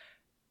fine.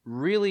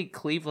 Really,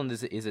 Cleveland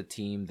is a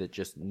team that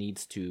just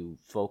needs to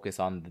focus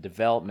on the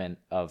development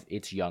of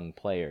its young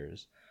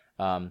players.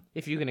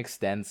 If you can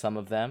extend some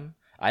of them,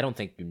 I don't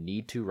think you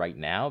need to right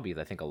now because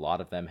I think a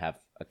lot of them have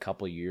a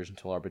couple years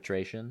until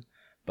arbitration.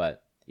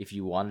 But if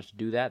you wanted to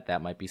do that,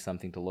 that might be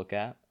something to look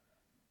at.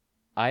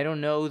 I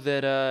don't know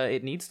that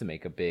it needs to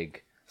make a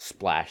big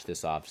splash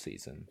this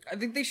offseason. I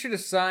think they should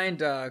have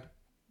signed. I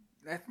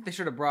think they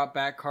should have brought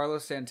back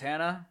Carlos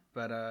Santana,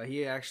 but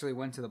he actually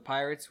went to the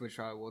Pirates, which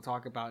we'll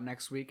talk about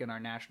next week in our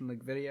National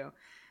League video,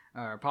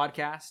 our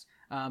podcast.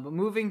 But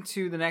moving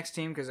to the next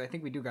team, because I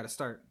think we do got to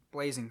start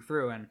blazing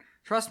through. And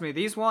trust me,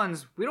 these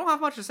ones, we don't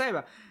have much to say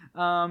about.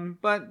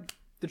 But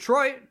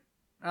Detroit,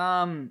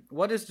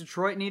 what does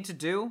Detroit need to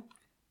do?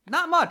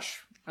 Not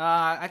much.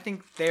 I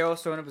think they're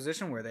also in a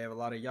position where they have a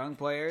lot of young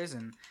players,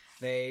 and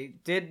they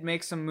did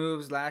make some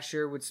moves last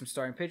year with some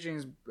starting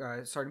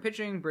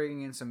pitching,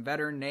 bringing in some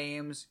veteran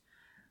names.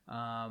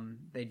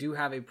 They do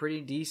have a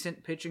pretty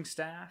decent pitching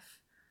staff,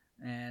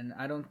 and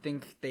I don't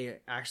think they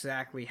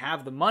exactly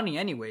have the money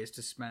anyways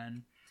to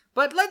spend.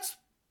 But let's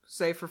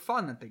say for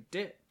fun that they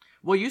did.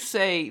 Well, you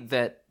say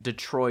that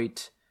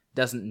Detroit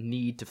doesn't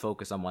need to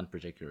focus on one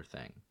particular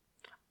thing.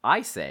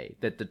 I say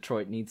that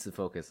Detroit needs to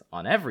focus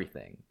on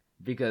everything,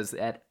 because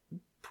at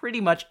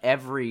pretty much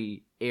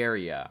every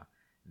area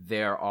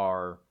there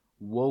are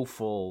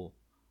woeful...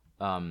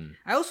 I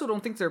also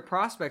don't think their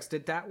prospects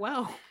did that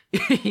well.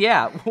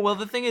 Yeah, well,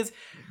 the thing is,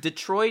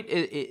 Detroit,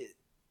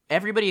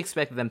 everybody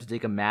expected them to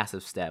take a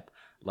massive step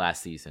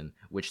last season,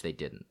 which they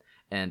didn't.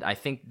 And I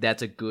think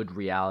that's a good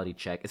reality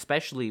check,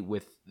 especially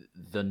with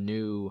the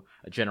new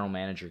general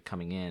manager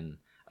coming in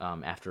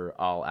after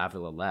Al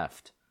Avila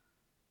left.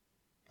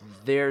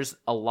 There's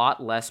a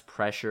lot less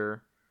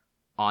pressure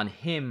on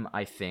him,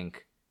 I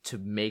think, to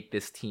make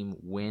this team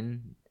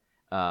win,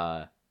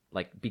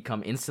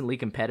 become instantly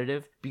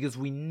competitive, because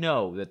we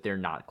know that they're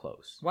not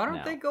close. Why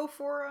don't they go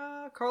for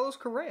Carlos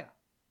Correa?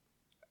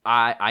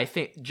 I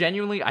think,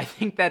 genuinely, I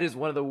think that is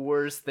one of the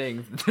worst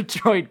things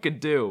Detroit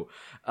could do.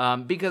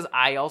 Because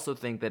I also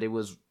think that it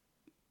was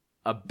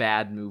a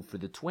bad move for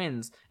the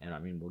Twins, and I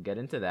mean, we'll get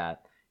into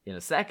that in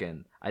a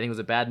second. I think it was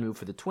a bad move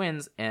for the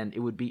Twins, and it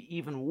would be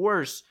even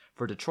worse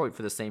for Detroit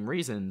for the same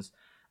reasons,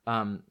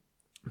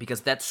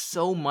 because that's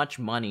so much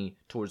money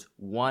towards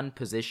one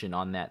position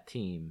on that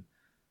team,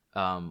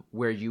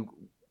 where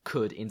you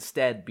could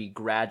instead be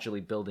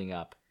gradually building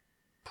up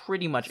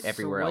pretty much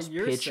everywhere else.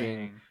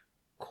 Pitching,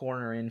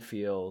 corner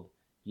infield,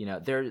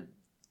 there are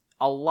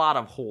a lot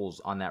of holes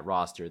on that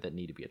roster that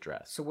need to be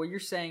addressed. So what you're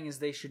saying is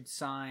they should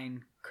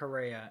sign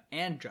Correa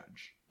and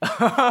Judge.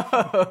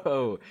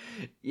 Oh,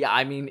 yeah,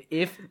 I mean,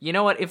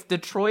 if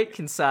Detroit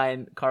can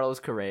sign Carlos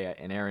Correa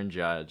and Aaron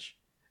Judge,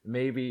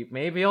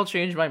 maybe I'll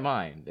change my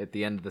mind at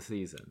the end of the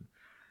season.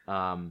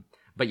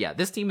 But yeah,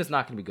 this team is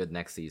not going to be good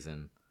next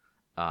season.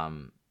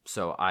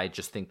 So I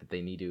just think that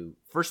they need to,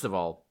 first of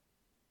all,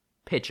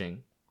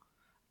 pitching,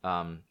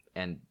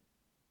 and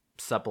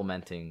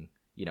supplementing,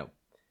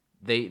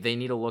 they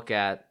need to look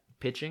at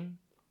pitching.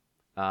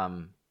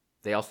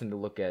 They also need to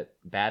look at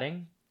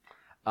batting.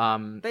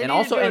 And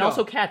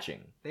also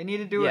catching. They need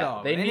to do it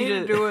all. They need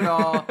to do it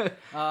all.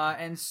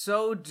 And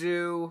so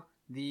do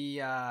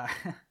the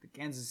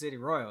Kansas City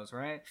Royals,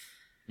 right?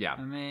 Yeah.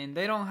 I mean,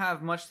 they don't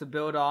have much to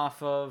build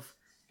off of,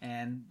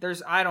 and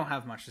I don't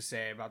have much to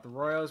say about the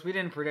Royals. We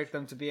didn't predict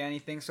them to be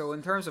anything. So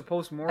in terms of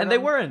postmortem, and they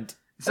weren't.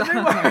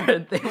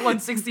 They won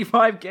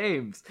 65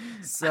 games.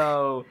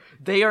 So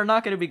they are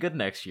not going to be good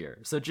next year.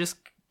 So just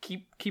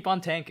keep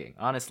on tanking,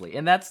 honestly.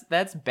 And that's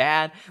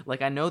bad.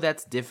 Like, I know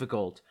that's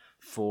difficult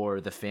for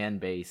the fan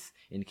base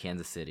in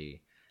Kansas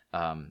City.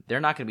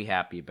 They're not going to be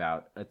happy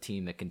about a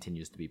team that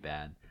continues to be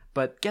bad.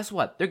 But guess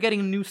what? They're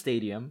getting a new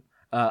stadium.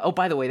 Oh,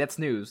 by the way, that's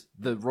news.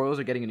 The Royals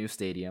are getting a new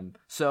stadium.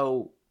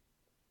 So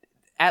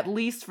at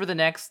least for the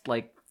next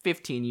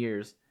 15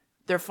 years,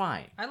 they're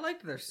fine. I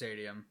liked their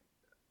stadium.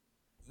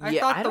 I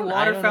thought the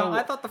water fountain.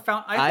 I thought the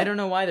fountain. I don't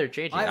know why they're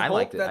changing. I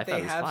liked it. I thought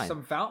it was fine. They have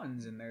some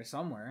fountains in there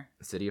somewhere.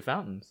 The City of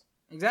Fountains.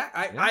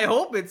 Exactly. I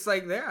hope it's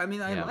there. I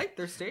mean, I like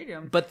their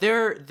stadium. But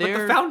But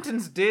the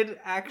fountains did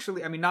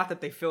actually. I mean, not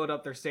that they filled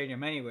up their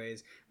stadium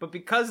anyways, but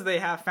because they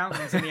have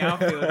fountains in the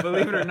outfield,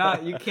 believe it or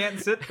not, you can't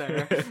sit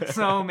there.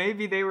 So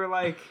maybe they were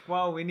like,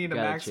 well, we need to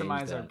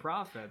maximize our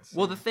profits.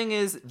 Well, the thing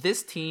is,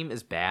 this team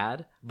is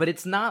bad, but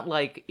it's not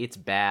like it's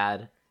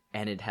bad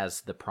and it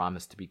has the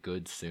promise to be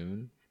good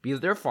soon. Because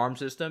their farm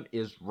system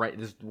is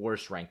the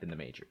worst ranked in the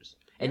majors.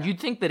 And you'd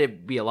think that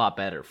it'd be a lot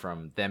better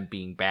from them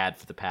being bad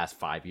for the past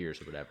 5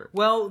 years or whatever.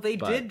 Well, they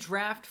did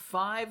draft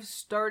 5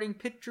 starting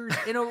pitchers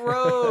in a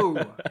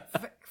row.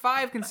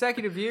 5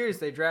 consecutive years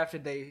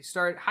they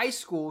start high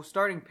school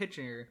starting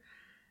pitcher.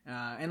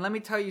 And let me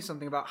tell you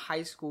something about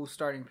high school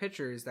starting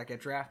pitchers that get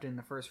drafted in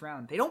the first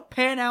round. They don't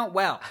pan out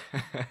well.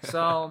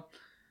 So,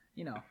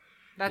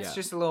 That's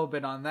just a little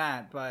bit on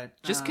that,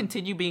 but just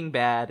continue being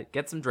bad,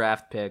 get some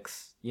draft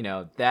picks,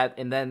 that,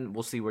 and then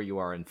we'll see where you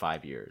are in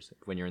 5 years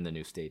when you're in the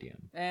new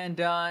stadium. And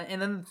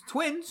then the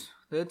Twins.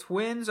 The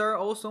Twins are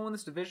also in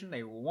this division.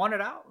 They won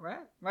it out, right?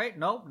 Right?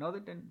 No, they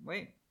didn't.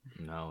 Wait.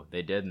 No,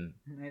 they didn't.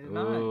 They did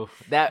not. Ooh,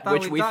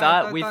 we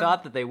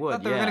thought that they would.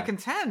 Thought they were going to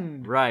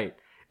contend. Right.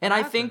 And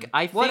I think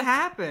what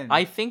happened?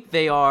 I think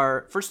they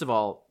are. First of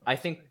all, I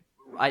think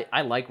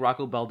I like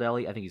Rocco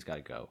Baldelli. I think he's got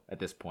to go at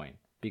this point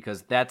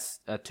because that's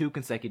 2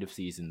 consecutive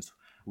seasons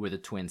where the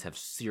Twins have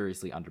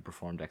seriously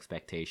underperformed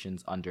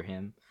expectations under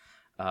him.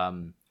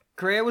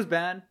 Correa was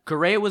bad.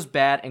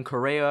 And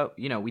Correa,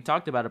 we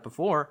talked about it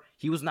before.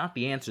 He was not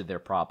the answer to their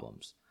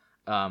problems.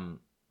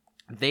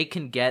 They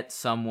can get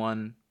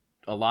someone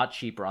a lot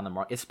cheaper on the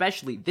market.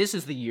 Especially, this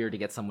is the year to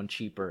get someone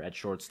cheaper at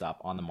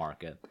shortstop on the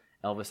market.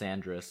 Elvis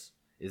Andrus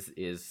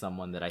is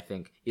someone that I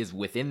think is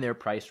within their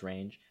price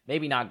range.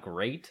 Maybe not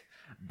great,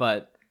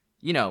 but,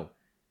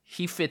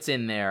 he fits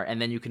in there,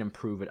 and then you can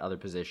improve at other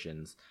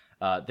positions.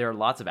 There are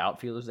lots of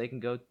outfielders they can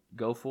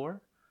go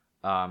for.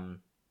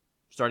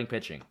 Starting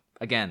pitching.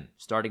 Again,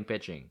 starting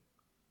pitching.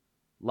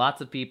 Lots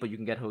of people. You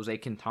can get Jose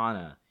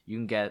Quintana. You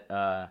can get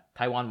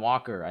Taijuan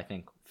Walker, I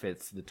think,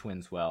 fits the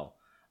Twins well.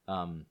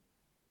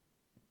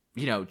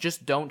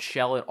 Just don't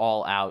shell it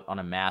all out on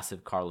a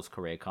massive Carlos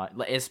Correa.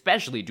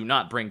 Especially do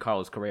not bring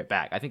Carlos Correa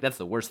back. I think that's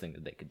the worst thing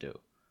that they could do.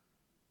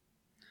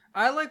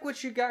 I like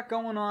what you got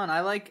going on.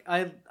 I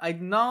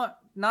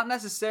not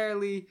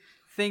necessarily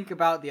think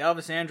about the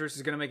Elvis Andrus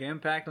is going to make an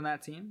impact on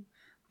that team.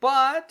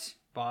 But...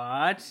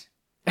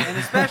 And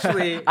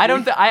especially,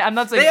 I'm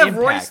not saying they have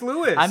impact. Royce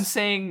Lewis. I'm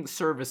saying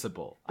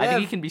serviceable. I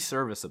think he can be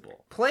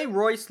serviceable. Play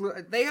Royce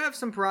Lewis. They have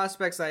some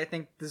prospects that I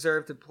think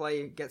deserve to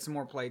get some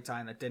more play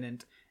time that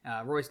didn't.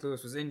 Royce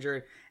Lewis was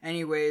injured.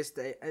 Anyways,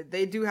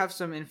 they do have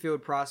some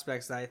infield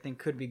prospects that I think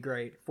could be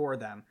great for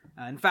them.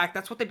 In fact,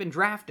 that's what they've been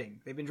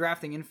drafting. They've been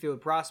drafting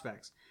infield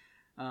prospects.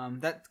 Some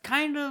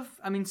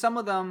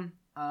of them.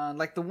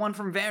 Like the one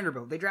from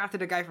Vanderbilt. They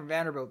drafted a guy from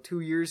Vanderbilt 2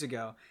 years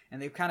ago, and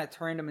they've kind of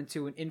turned him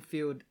into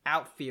an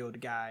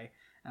outfield guy.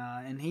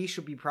 And he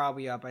should be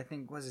probably up. I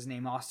think, what's his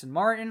name? Austin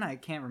Martin? I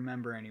can't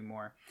remember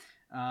anymore.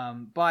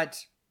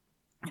 But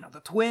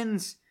the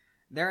Twins,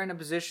 they're in a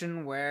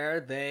position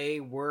where they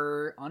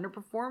were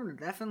underperformed,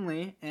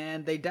 definitely,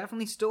 and they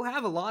definitely still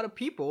have a lot of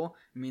people.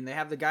 I mean, they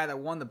have the guy that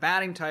won the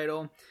batting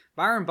title.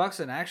 Byron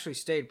Buxton actually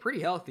stayed pretty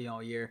healthy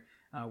all year,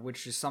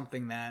 which is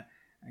something that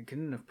I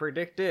couldn't have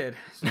predicted.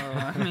 So,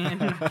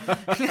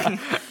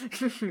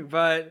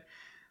 but,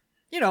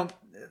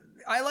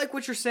 I like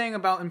what you're saying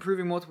about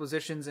improving multiple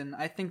positions, and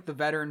I think the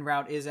veteran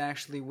route is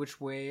actually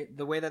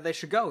the way that they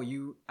should go.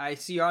 I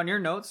see on your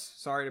notes,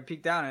 sorry to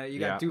peek down at it, you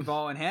got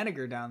Duvall and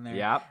Haniger down there.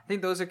 Yeah. I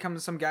think those are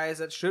some guys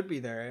that should be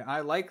there. I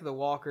like the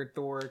Walker,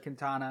 Thor,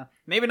 Quintana.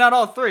 Maybe not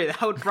all 3.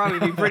 That would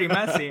probably be pretty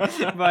messy,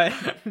 but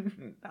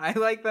I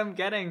like them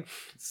getting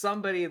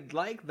somebody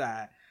like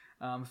that.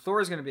 Thor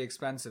is going to be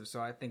expensive,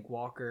 so I think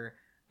Walker...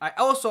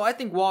 I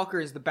think Walker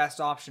is the best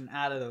option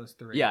out of those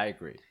 3. Yeah, I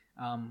agree.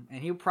 And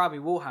he probably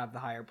will have the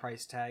higher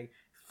price tag.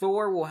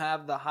 Thor will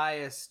have the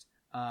highest...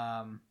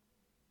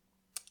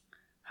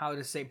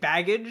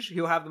 baggage.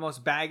 He'll have the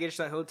most baggage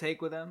that he'll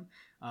take with him,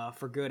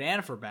 for good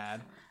and for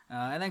bad.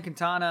 And then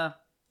Quintana,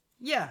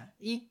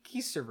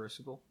 he's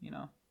serviceable,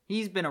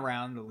 He's been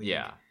around the league.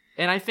 Yeah.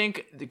 And I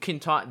think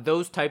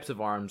those types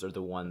of arms are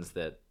the ones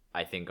that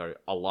I think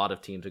a lot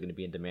of teams are going to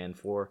be in demand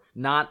for.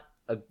 Not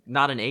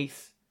an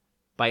ace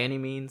by any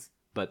means,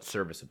 but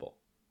serviceable.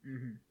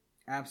 Mm-hmm.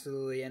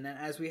 Absolutely. And then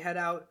as we head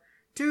out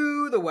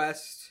to the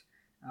West,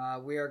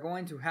 we are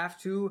going to have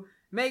to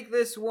make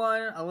this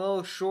one a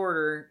little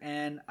shorter.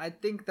 And I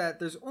think that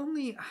there's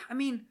only,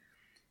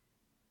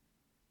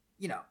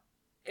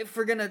 if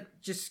we're going to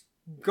just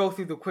go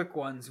through the quick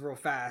ones real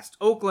fast.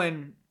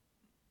 Oakland,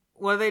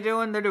 what are they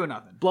doing? They're doing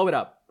nothing. Blow it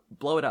up.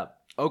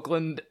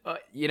 Oakland,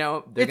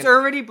 it's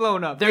already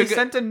blown up. They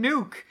sent a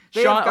nuke.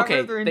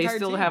 They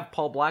still have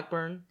Paul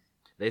Blackburn.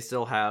 They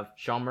still have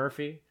Sean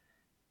Murphy.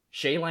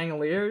 Shea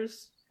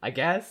Langoliers, I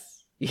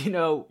guess.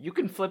 You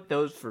can flip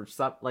those for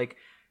some, like,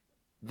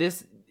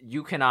 this,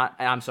 you cannot,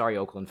 I'm sorry,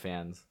 Oakland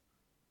fans.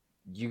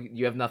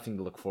 You have nothing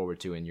to look forward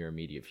to in your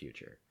immediate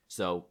future.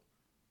 So,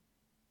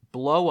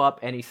 blow up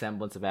any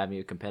semblance of having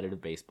a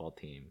competitive baseball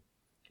team.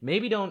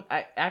 Maybe don't,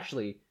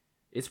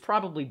 it's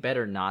probably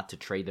better not to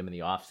trade them in the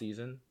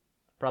offseason.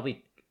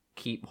 Probably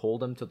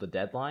hold them till the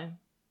deadline.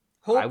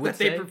 Hope that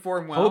they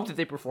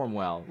perform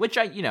well. Which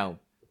I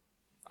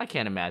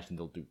can't imagine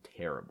they'll do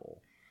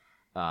terrible.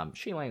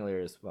 Shea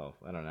Langoliers, well,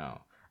 I don't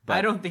know. But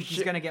I don't think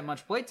he's going to get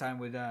much play time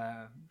with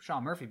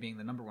Sean Murphy being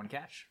the number 1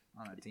 catch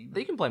on that team.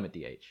 They can play him at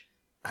DH.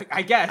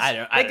 I guess.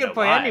 They can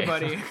play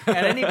anybody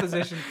at any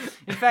position.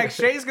 In fact,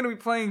 Shea's going to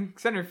be playing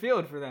center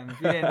field for them,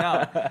 if you didn't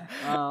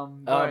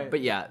know.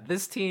 But yeah,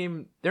 this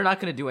team, they're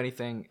not going to do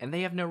anything, and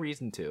they have no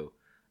reason to.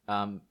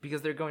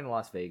 Because they're going to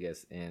Las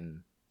Vegas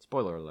in,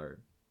 spoiler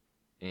alert,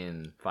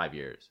 in 5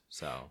 years.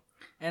 So.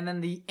 And then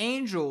the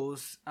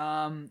Angels,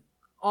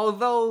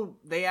 although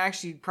they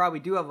actually probably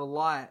do have a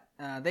lot,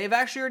 they've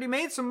actually already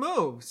made some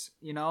moves.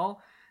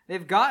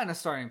 They've gotten a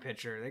starting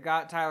pitcher. They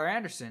got Tyler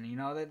Anderson.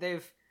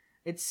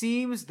 It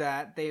seems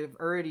that they've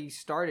already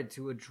started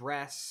to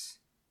address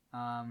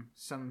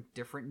some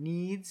different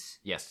needs.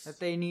 Yes. That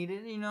they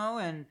needed.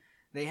 And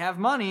they have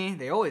money.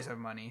 They always have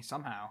money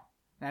somehow.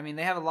 I mean,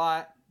 they have a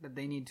lot that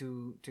they need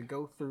to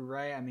go through,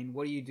 right? I mean,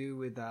 what do you do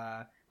with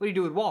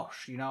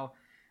Walsh?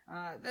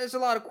 There's a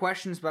lot of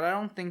questions, but I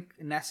don't think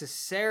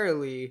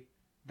necessarily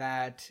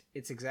that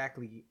it's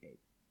exactly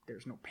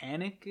there's no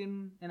panic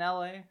in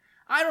LA.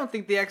 I don't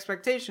think the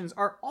expectations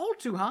are all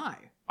too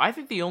high. I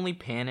think the only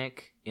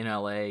panic in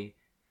LA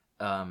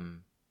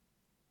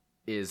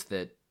is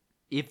that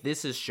if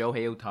this is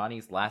Shohei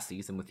Ohtani's last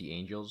season with the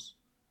Angels,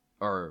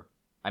 or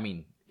I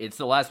mean, it's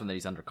the last one that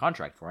he's under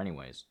contract for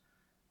anyways,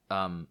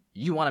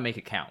 you want to make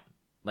it count.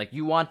 Like,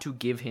 you want to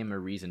give him a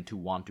reason to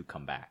want to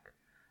come back.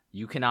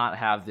 You cannot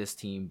have this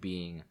team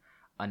being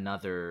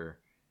another,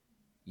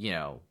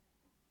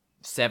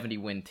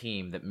 70-win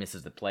team that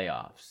misses the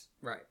playoffs.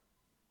 Right.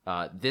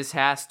 This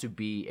has to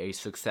be a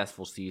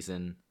successful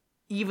season,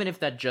 even if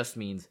that just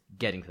means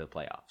getting to the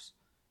playoffs.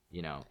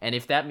 And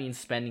if that means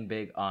spending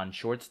big on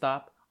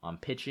shortstop, on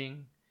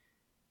pitching,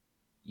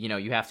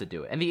 you have to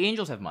do it. And the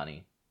Angels have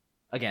money,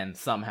 again,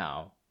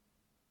 somehow.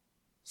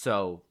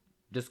 So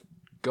just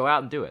go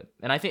out and do it.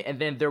 And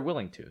then they're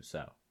willing to.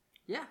 So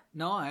yeah,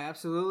 no,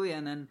 absolutely.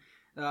 And then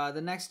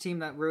the next team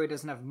that really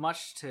doesn't have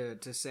much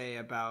to say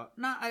about,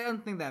 I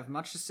don't think they have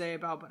much to say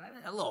about, but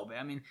a little bit.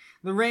 I mean,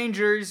 the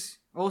Rangers,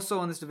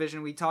 also in this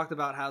division, we talked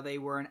about how they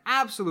were an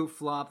absolute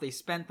flop. They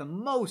spent the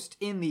most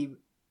in the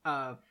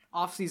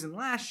offseason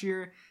last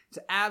year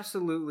to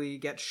absolutely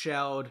get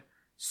shelled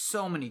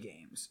so many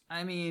games.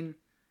 I mean,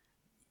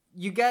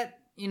 you get,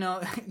 they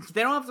don't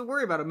have to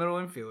worry about a middle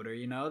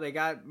infielder, They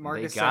got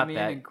Marcus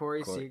Semien and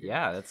Corey Seager.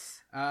 Yeah,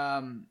 that's...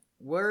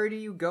 Where do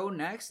you go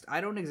next?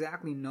 I don't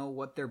exactly know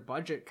what their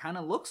budget kind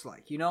of looks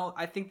like.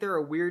 I think they're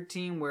a weird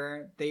team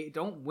where they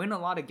don't win a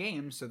lot of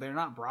games, so they're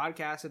not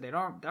broadcasted.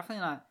 Definitely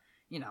not,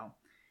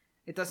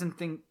 it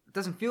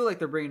doesn't feel like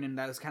they're bringing in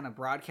those kind of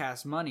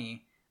broadcast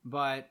money,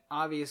 but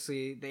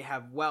obviously they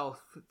have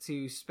wealth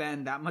to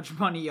spend that much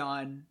money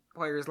on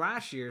players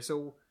last year.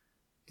 So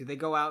do they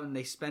go out and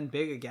they spend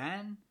big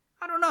again?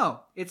 I don't know.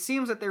 It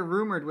seems that they're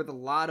rumored with a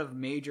lot of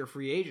major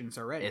free agents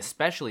already.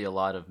 Especially a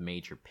lot of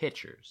major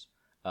pitchers.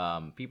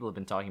 People have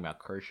been talking about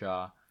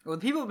Kershaw. Well,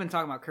 people have been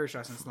talking about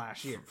Kershaw since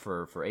last year.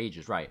 For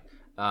ages, right.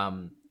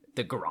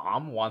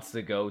 DeGrom wants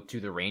to go to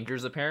the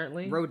Rangers,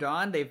 apparently.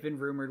 Rodon, they've been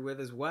rumored with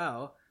as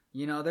well.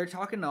 They're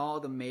talking to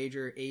all the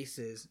major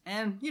aces.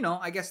 And,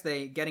 I guess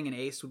getting an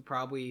ace would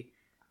probably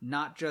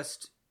not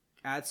just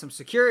add some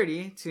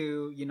security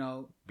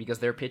to, because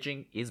their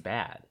pitching is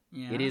bad.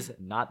 Yeah. It is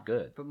not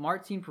good. But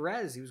Martin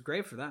Perez, he was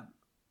great for them.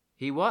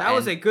 He was. That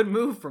was a good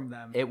move from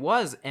them. It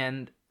was,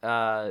 and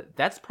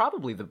that's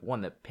probably the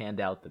one that panned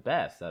out the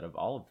best out of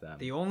all of them.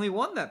 The only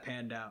one that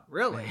panned out,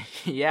 really.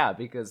 Yeah,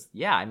 because,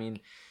 I mean,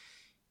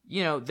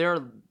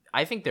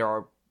 I think there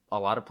are a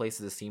lot of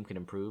places this team can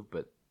improve,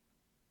 but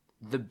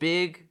the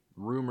big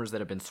rumors that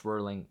have been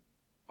swirling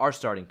are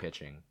starting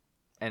pitching,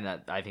 and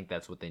I think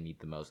that's what they need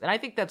the most. And I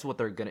think that's what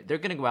they're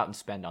gonna go out and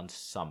spend on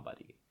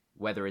somebody.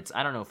 Whether it's,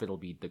 I don't know if it'll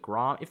be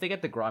DeGrom. If they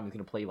get DeGrom, he's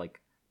gonna play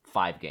like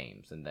 5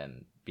 games and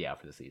then be out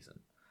for the season.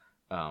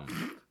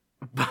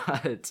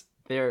 But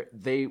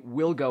they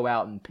will go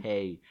out and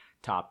pay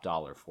top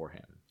dollar for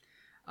him.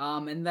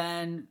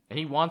 And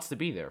he wants to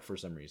be there for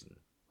some reason.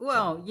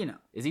 Well,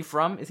 Is he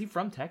from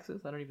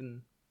Texas?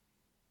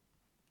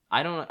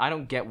 I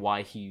don't get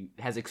why he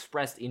has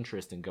expressed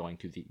interest in going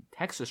to the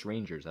Texas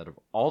Rangers out of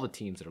all the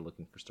teams that are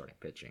looking for starting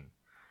pitching.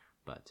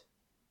 But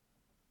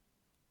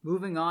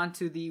moving on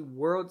to the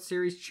World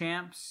Series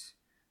champs,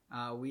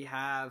 we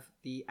have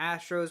the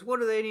Astros. What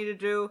do they need to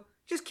do?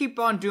 Just keep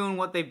on doing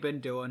what they've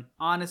been doing,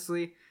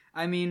 honestly.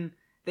 I mean,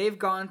 they've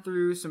gone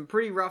through some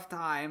pretty rough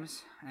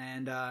times,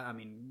 and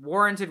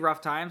warranted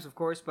rough times, of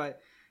course, but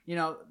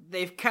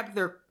they've kept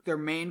their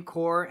main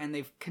core, and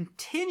they've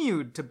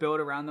continued to build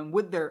around them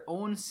with their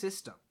own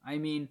system. I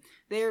mean,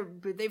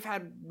 they've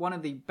had one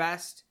of the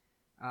best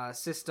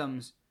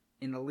systems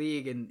in the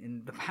league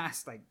in the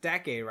past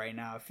decade right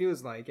now, it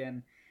feels like,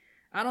 and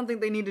I don't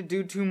think they need to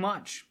do too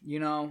much.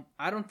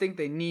 I don't think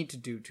they need to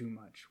do too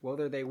much.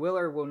 Whether they will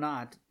or will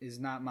not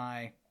is not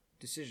my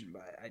decision,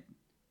 but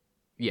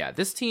yeah,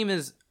 this team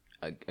is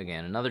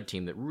again another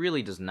team that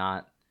really does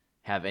not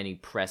have any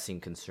pressing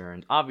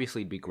concerns.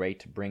 Obviously, it'd be great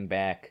to bring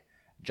back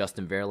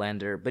Justin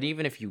Verlander, but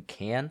even if you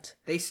can't,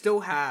 they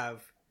still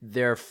have.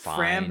 They're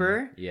fine.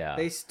 Framber. Yeah.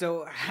 They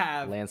still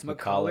have Lance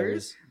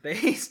McCullers.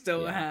 They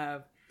still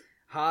have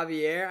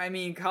Javier. I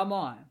mean, come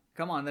on.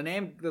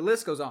 The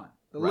list goes on.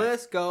 The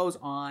list goes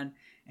on,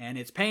 and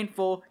it's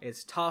painful.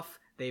 It's tough.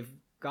 They've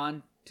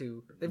gone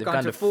to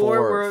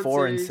 4 World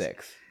Series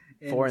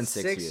and 4 and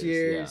 6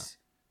 years.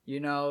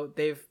 Yeah.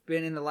 They've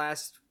been in the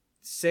last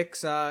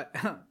 6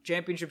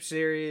 championship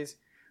series.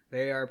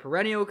 They are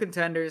perennial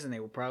contenders, and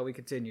they will probably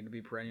continue to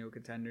be perennial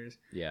contenders.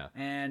 Yeah.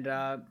 And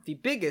the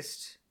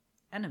biggest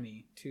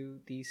enemy to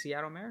the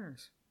Seattle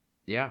Mariners.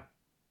 Yeah,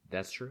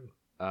 that's true.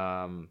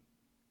 Run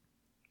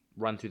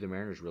through the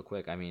Mariners real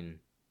quick. I mean,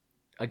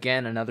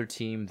 again, another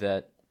team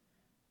that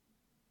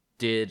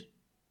did,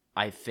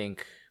 I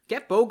think,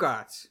 get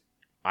Bogaerts.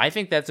 I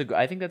think that's a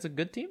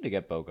good team to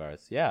get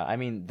Bogaerts. Yeah, I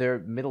mean, their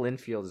middle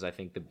infield is, I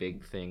think, the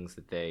big things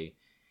that they,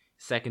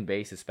 second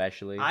base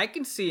especially. I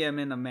can see him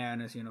in a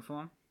Mariners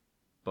uniform.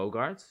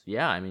 Bogaerts?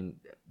 Yeah, I mean,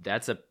 I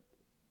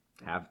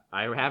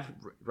have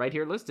right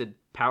here listed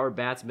power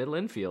bats middle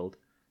infield.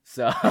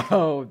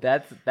 So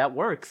that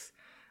works.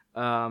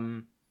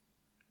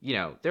 You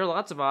know, there are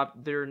lots of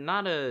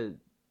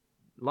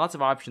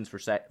options for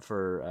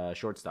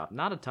shortstop.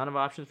 Not a ton of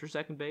options for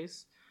second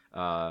base.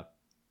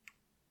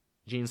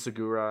 Gene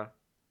Segura,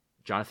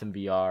 Jonathan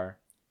Villar.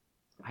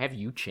 I have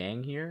Yu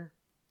Chang here.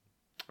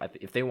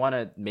 If they want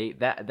to make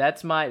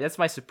that's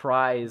my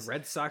surprise.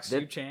 Red Sox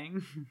Yu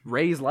Chang.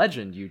 Rays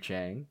legend Yu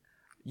Chang.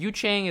 Yu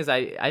Chang is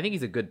I think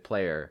he's a good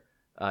player.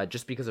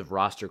 Just because of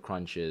roster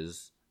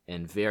crunches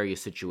and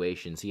various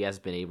situations, he has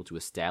been able to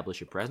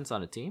establish a presence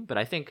on a team. But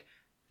I think,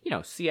 you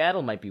know,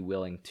 Seattle might be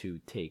willing to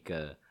take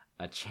a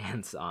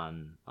chance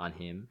on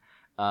him.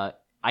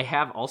 I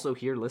have also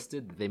here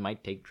listed that they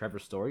might take Trevor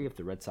Story if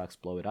the Red Sox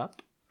blow it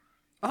up.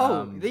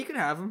 Oh, they could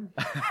have him.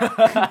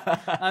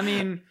 I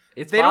mean,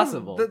 it's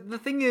possible. The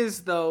thing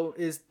is, though,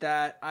 is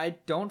that I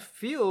don't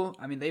feel...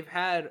 I mean, they've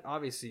had,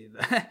 obviously,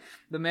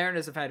 the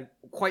Mariners have had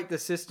quite the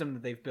system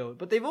that they've built,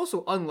 but they've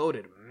also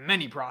unloaded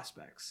many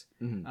prospects.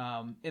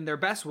 Mm-hmm. And their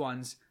best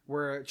ones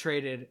were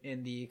traded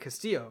in the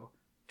Castillo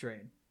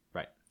trade.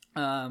 Right.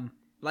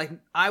 Like,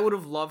 I would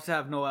have loved to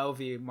have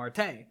Noelvi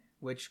Marte,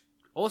 which...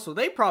 Also,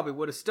 they probably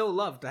would have still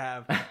loved to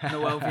have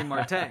Noelvi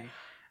Marte.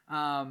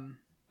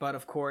 But,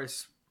 of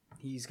course,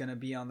 he's going to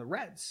be on the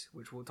Reds,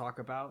 which we'll talk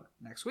about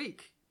next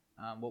week,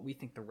 what we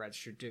think the Reds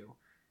should do.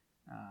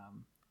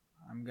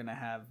 I'm going to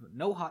have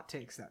no hot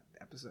takes that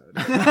episode.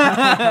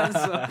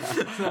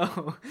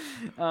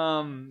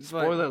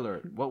 Spoiler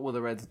alert. What will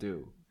the Reds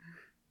do?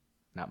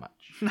 Not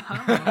much.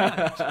 Not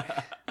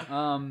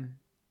much.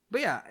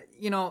 But, yeah,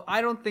 you know,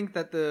 I don't think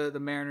that the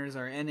Mariners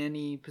are in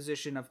any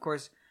position. Of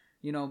course,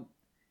 you know,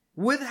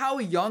 with how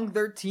young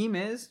their team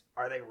is,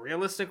 are they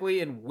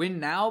realistically in win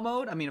now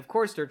mode? I mean, of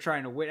course they're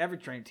trying to win. Every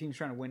team's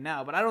trying to win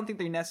now, but I don't think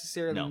they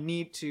necessarily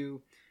need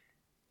to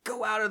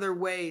go out of their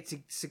way to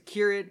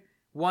secure it.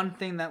 One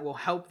thing that will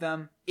help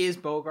them is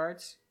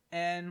Bogaerts,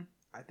 and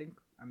I think,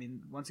 I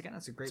mean, once again,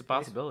 it's a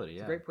possibility.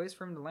 It's a great place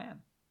for him to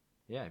land.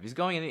 Yeah, if he's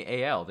going in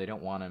the AL, they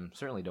don't want him.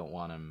 Certainly don't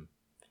want him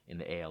in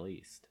the AL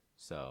East.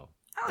 So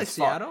I like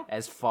Seattle.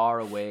 As far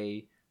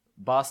away,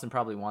 Boston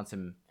probably wants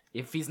him.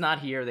 If he's not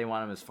here, they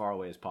want him as far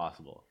away as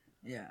possible.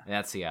 Yeah. And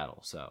that's Seattle,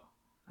 so.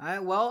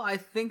 I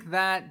think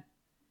that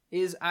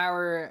is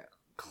our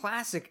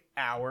classic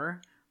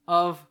hour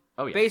of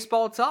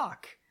baseball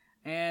talk.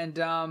 And,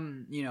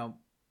 you know,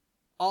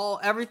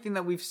 everything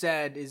that we've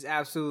said is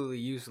absolutely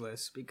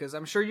useless because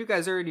I'm sure you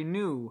guys already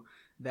knew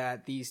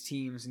that these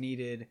teams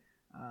needed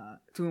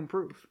to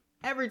improve.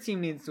 Every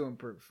team needs to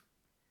improve.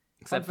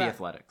 Except the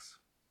Athletics.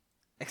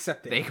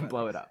 Except they can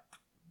blow it up.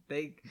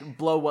 They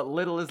blow what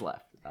little is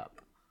left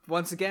up.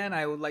 Once again,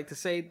 I would like to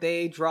say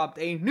they dropped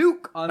a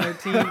nuke on their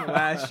team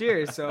last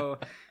year, so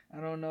I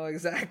don't know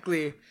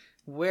exactly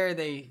where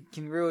they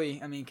can really,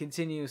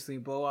 continuously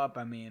blow up.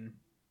 I mean,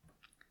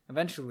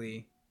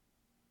 eventually,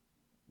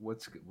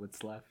 what's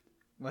left?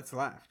 What's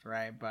left,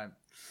 right? But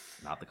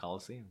not the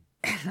Coliseum.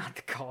 Not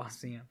the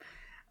Coliseum.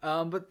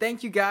 But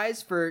thank you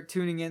guys for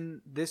tuning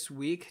in this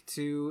week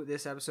to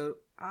this episode.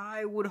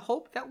 I would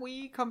hope that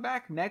we come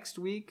back next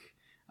week.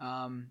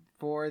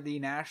 For the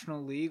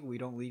National League, we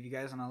don't leave you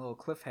guys on a little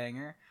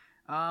cliffhanger.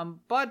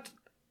 But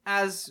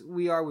as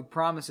we are with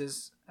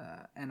promises,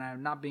 and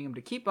I'm not being able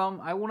to keep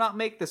them, I will not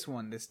make this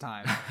one this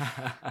time.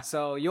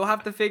 So you'll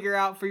have to figure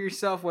out for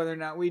yourself whether or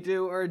not we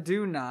do or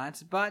do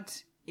not.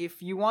 But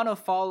if you want to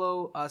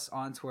follow us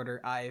on Twitter,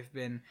 I've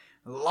been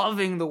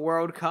loving the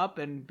World Cup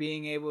and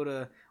being able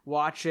to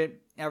watch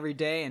it every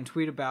day and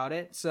tweet about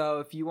it. So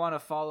if you want to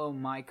follow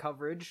my I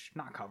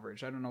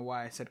don't know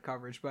why I said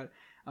coverage, but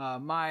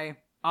my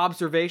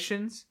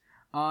observations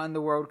on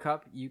the World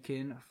Cup, you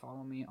can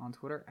follow me on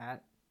Twitter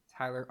at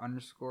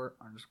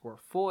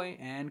Tyler__Foy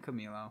and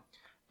Camilo.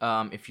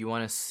 If you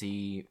want to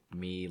see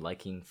me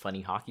liking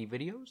funny hockey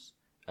videos,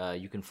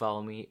 you can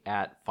follow me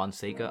at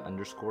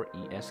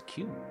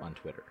Fonseca_ESQ on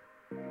Twitter.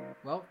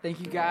 Well, thank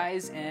you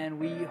guys, and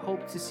we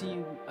hope to see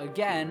you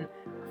again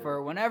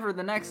for whenever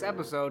the next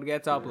episode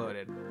gets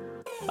uploaded.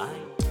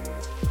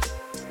 Bye.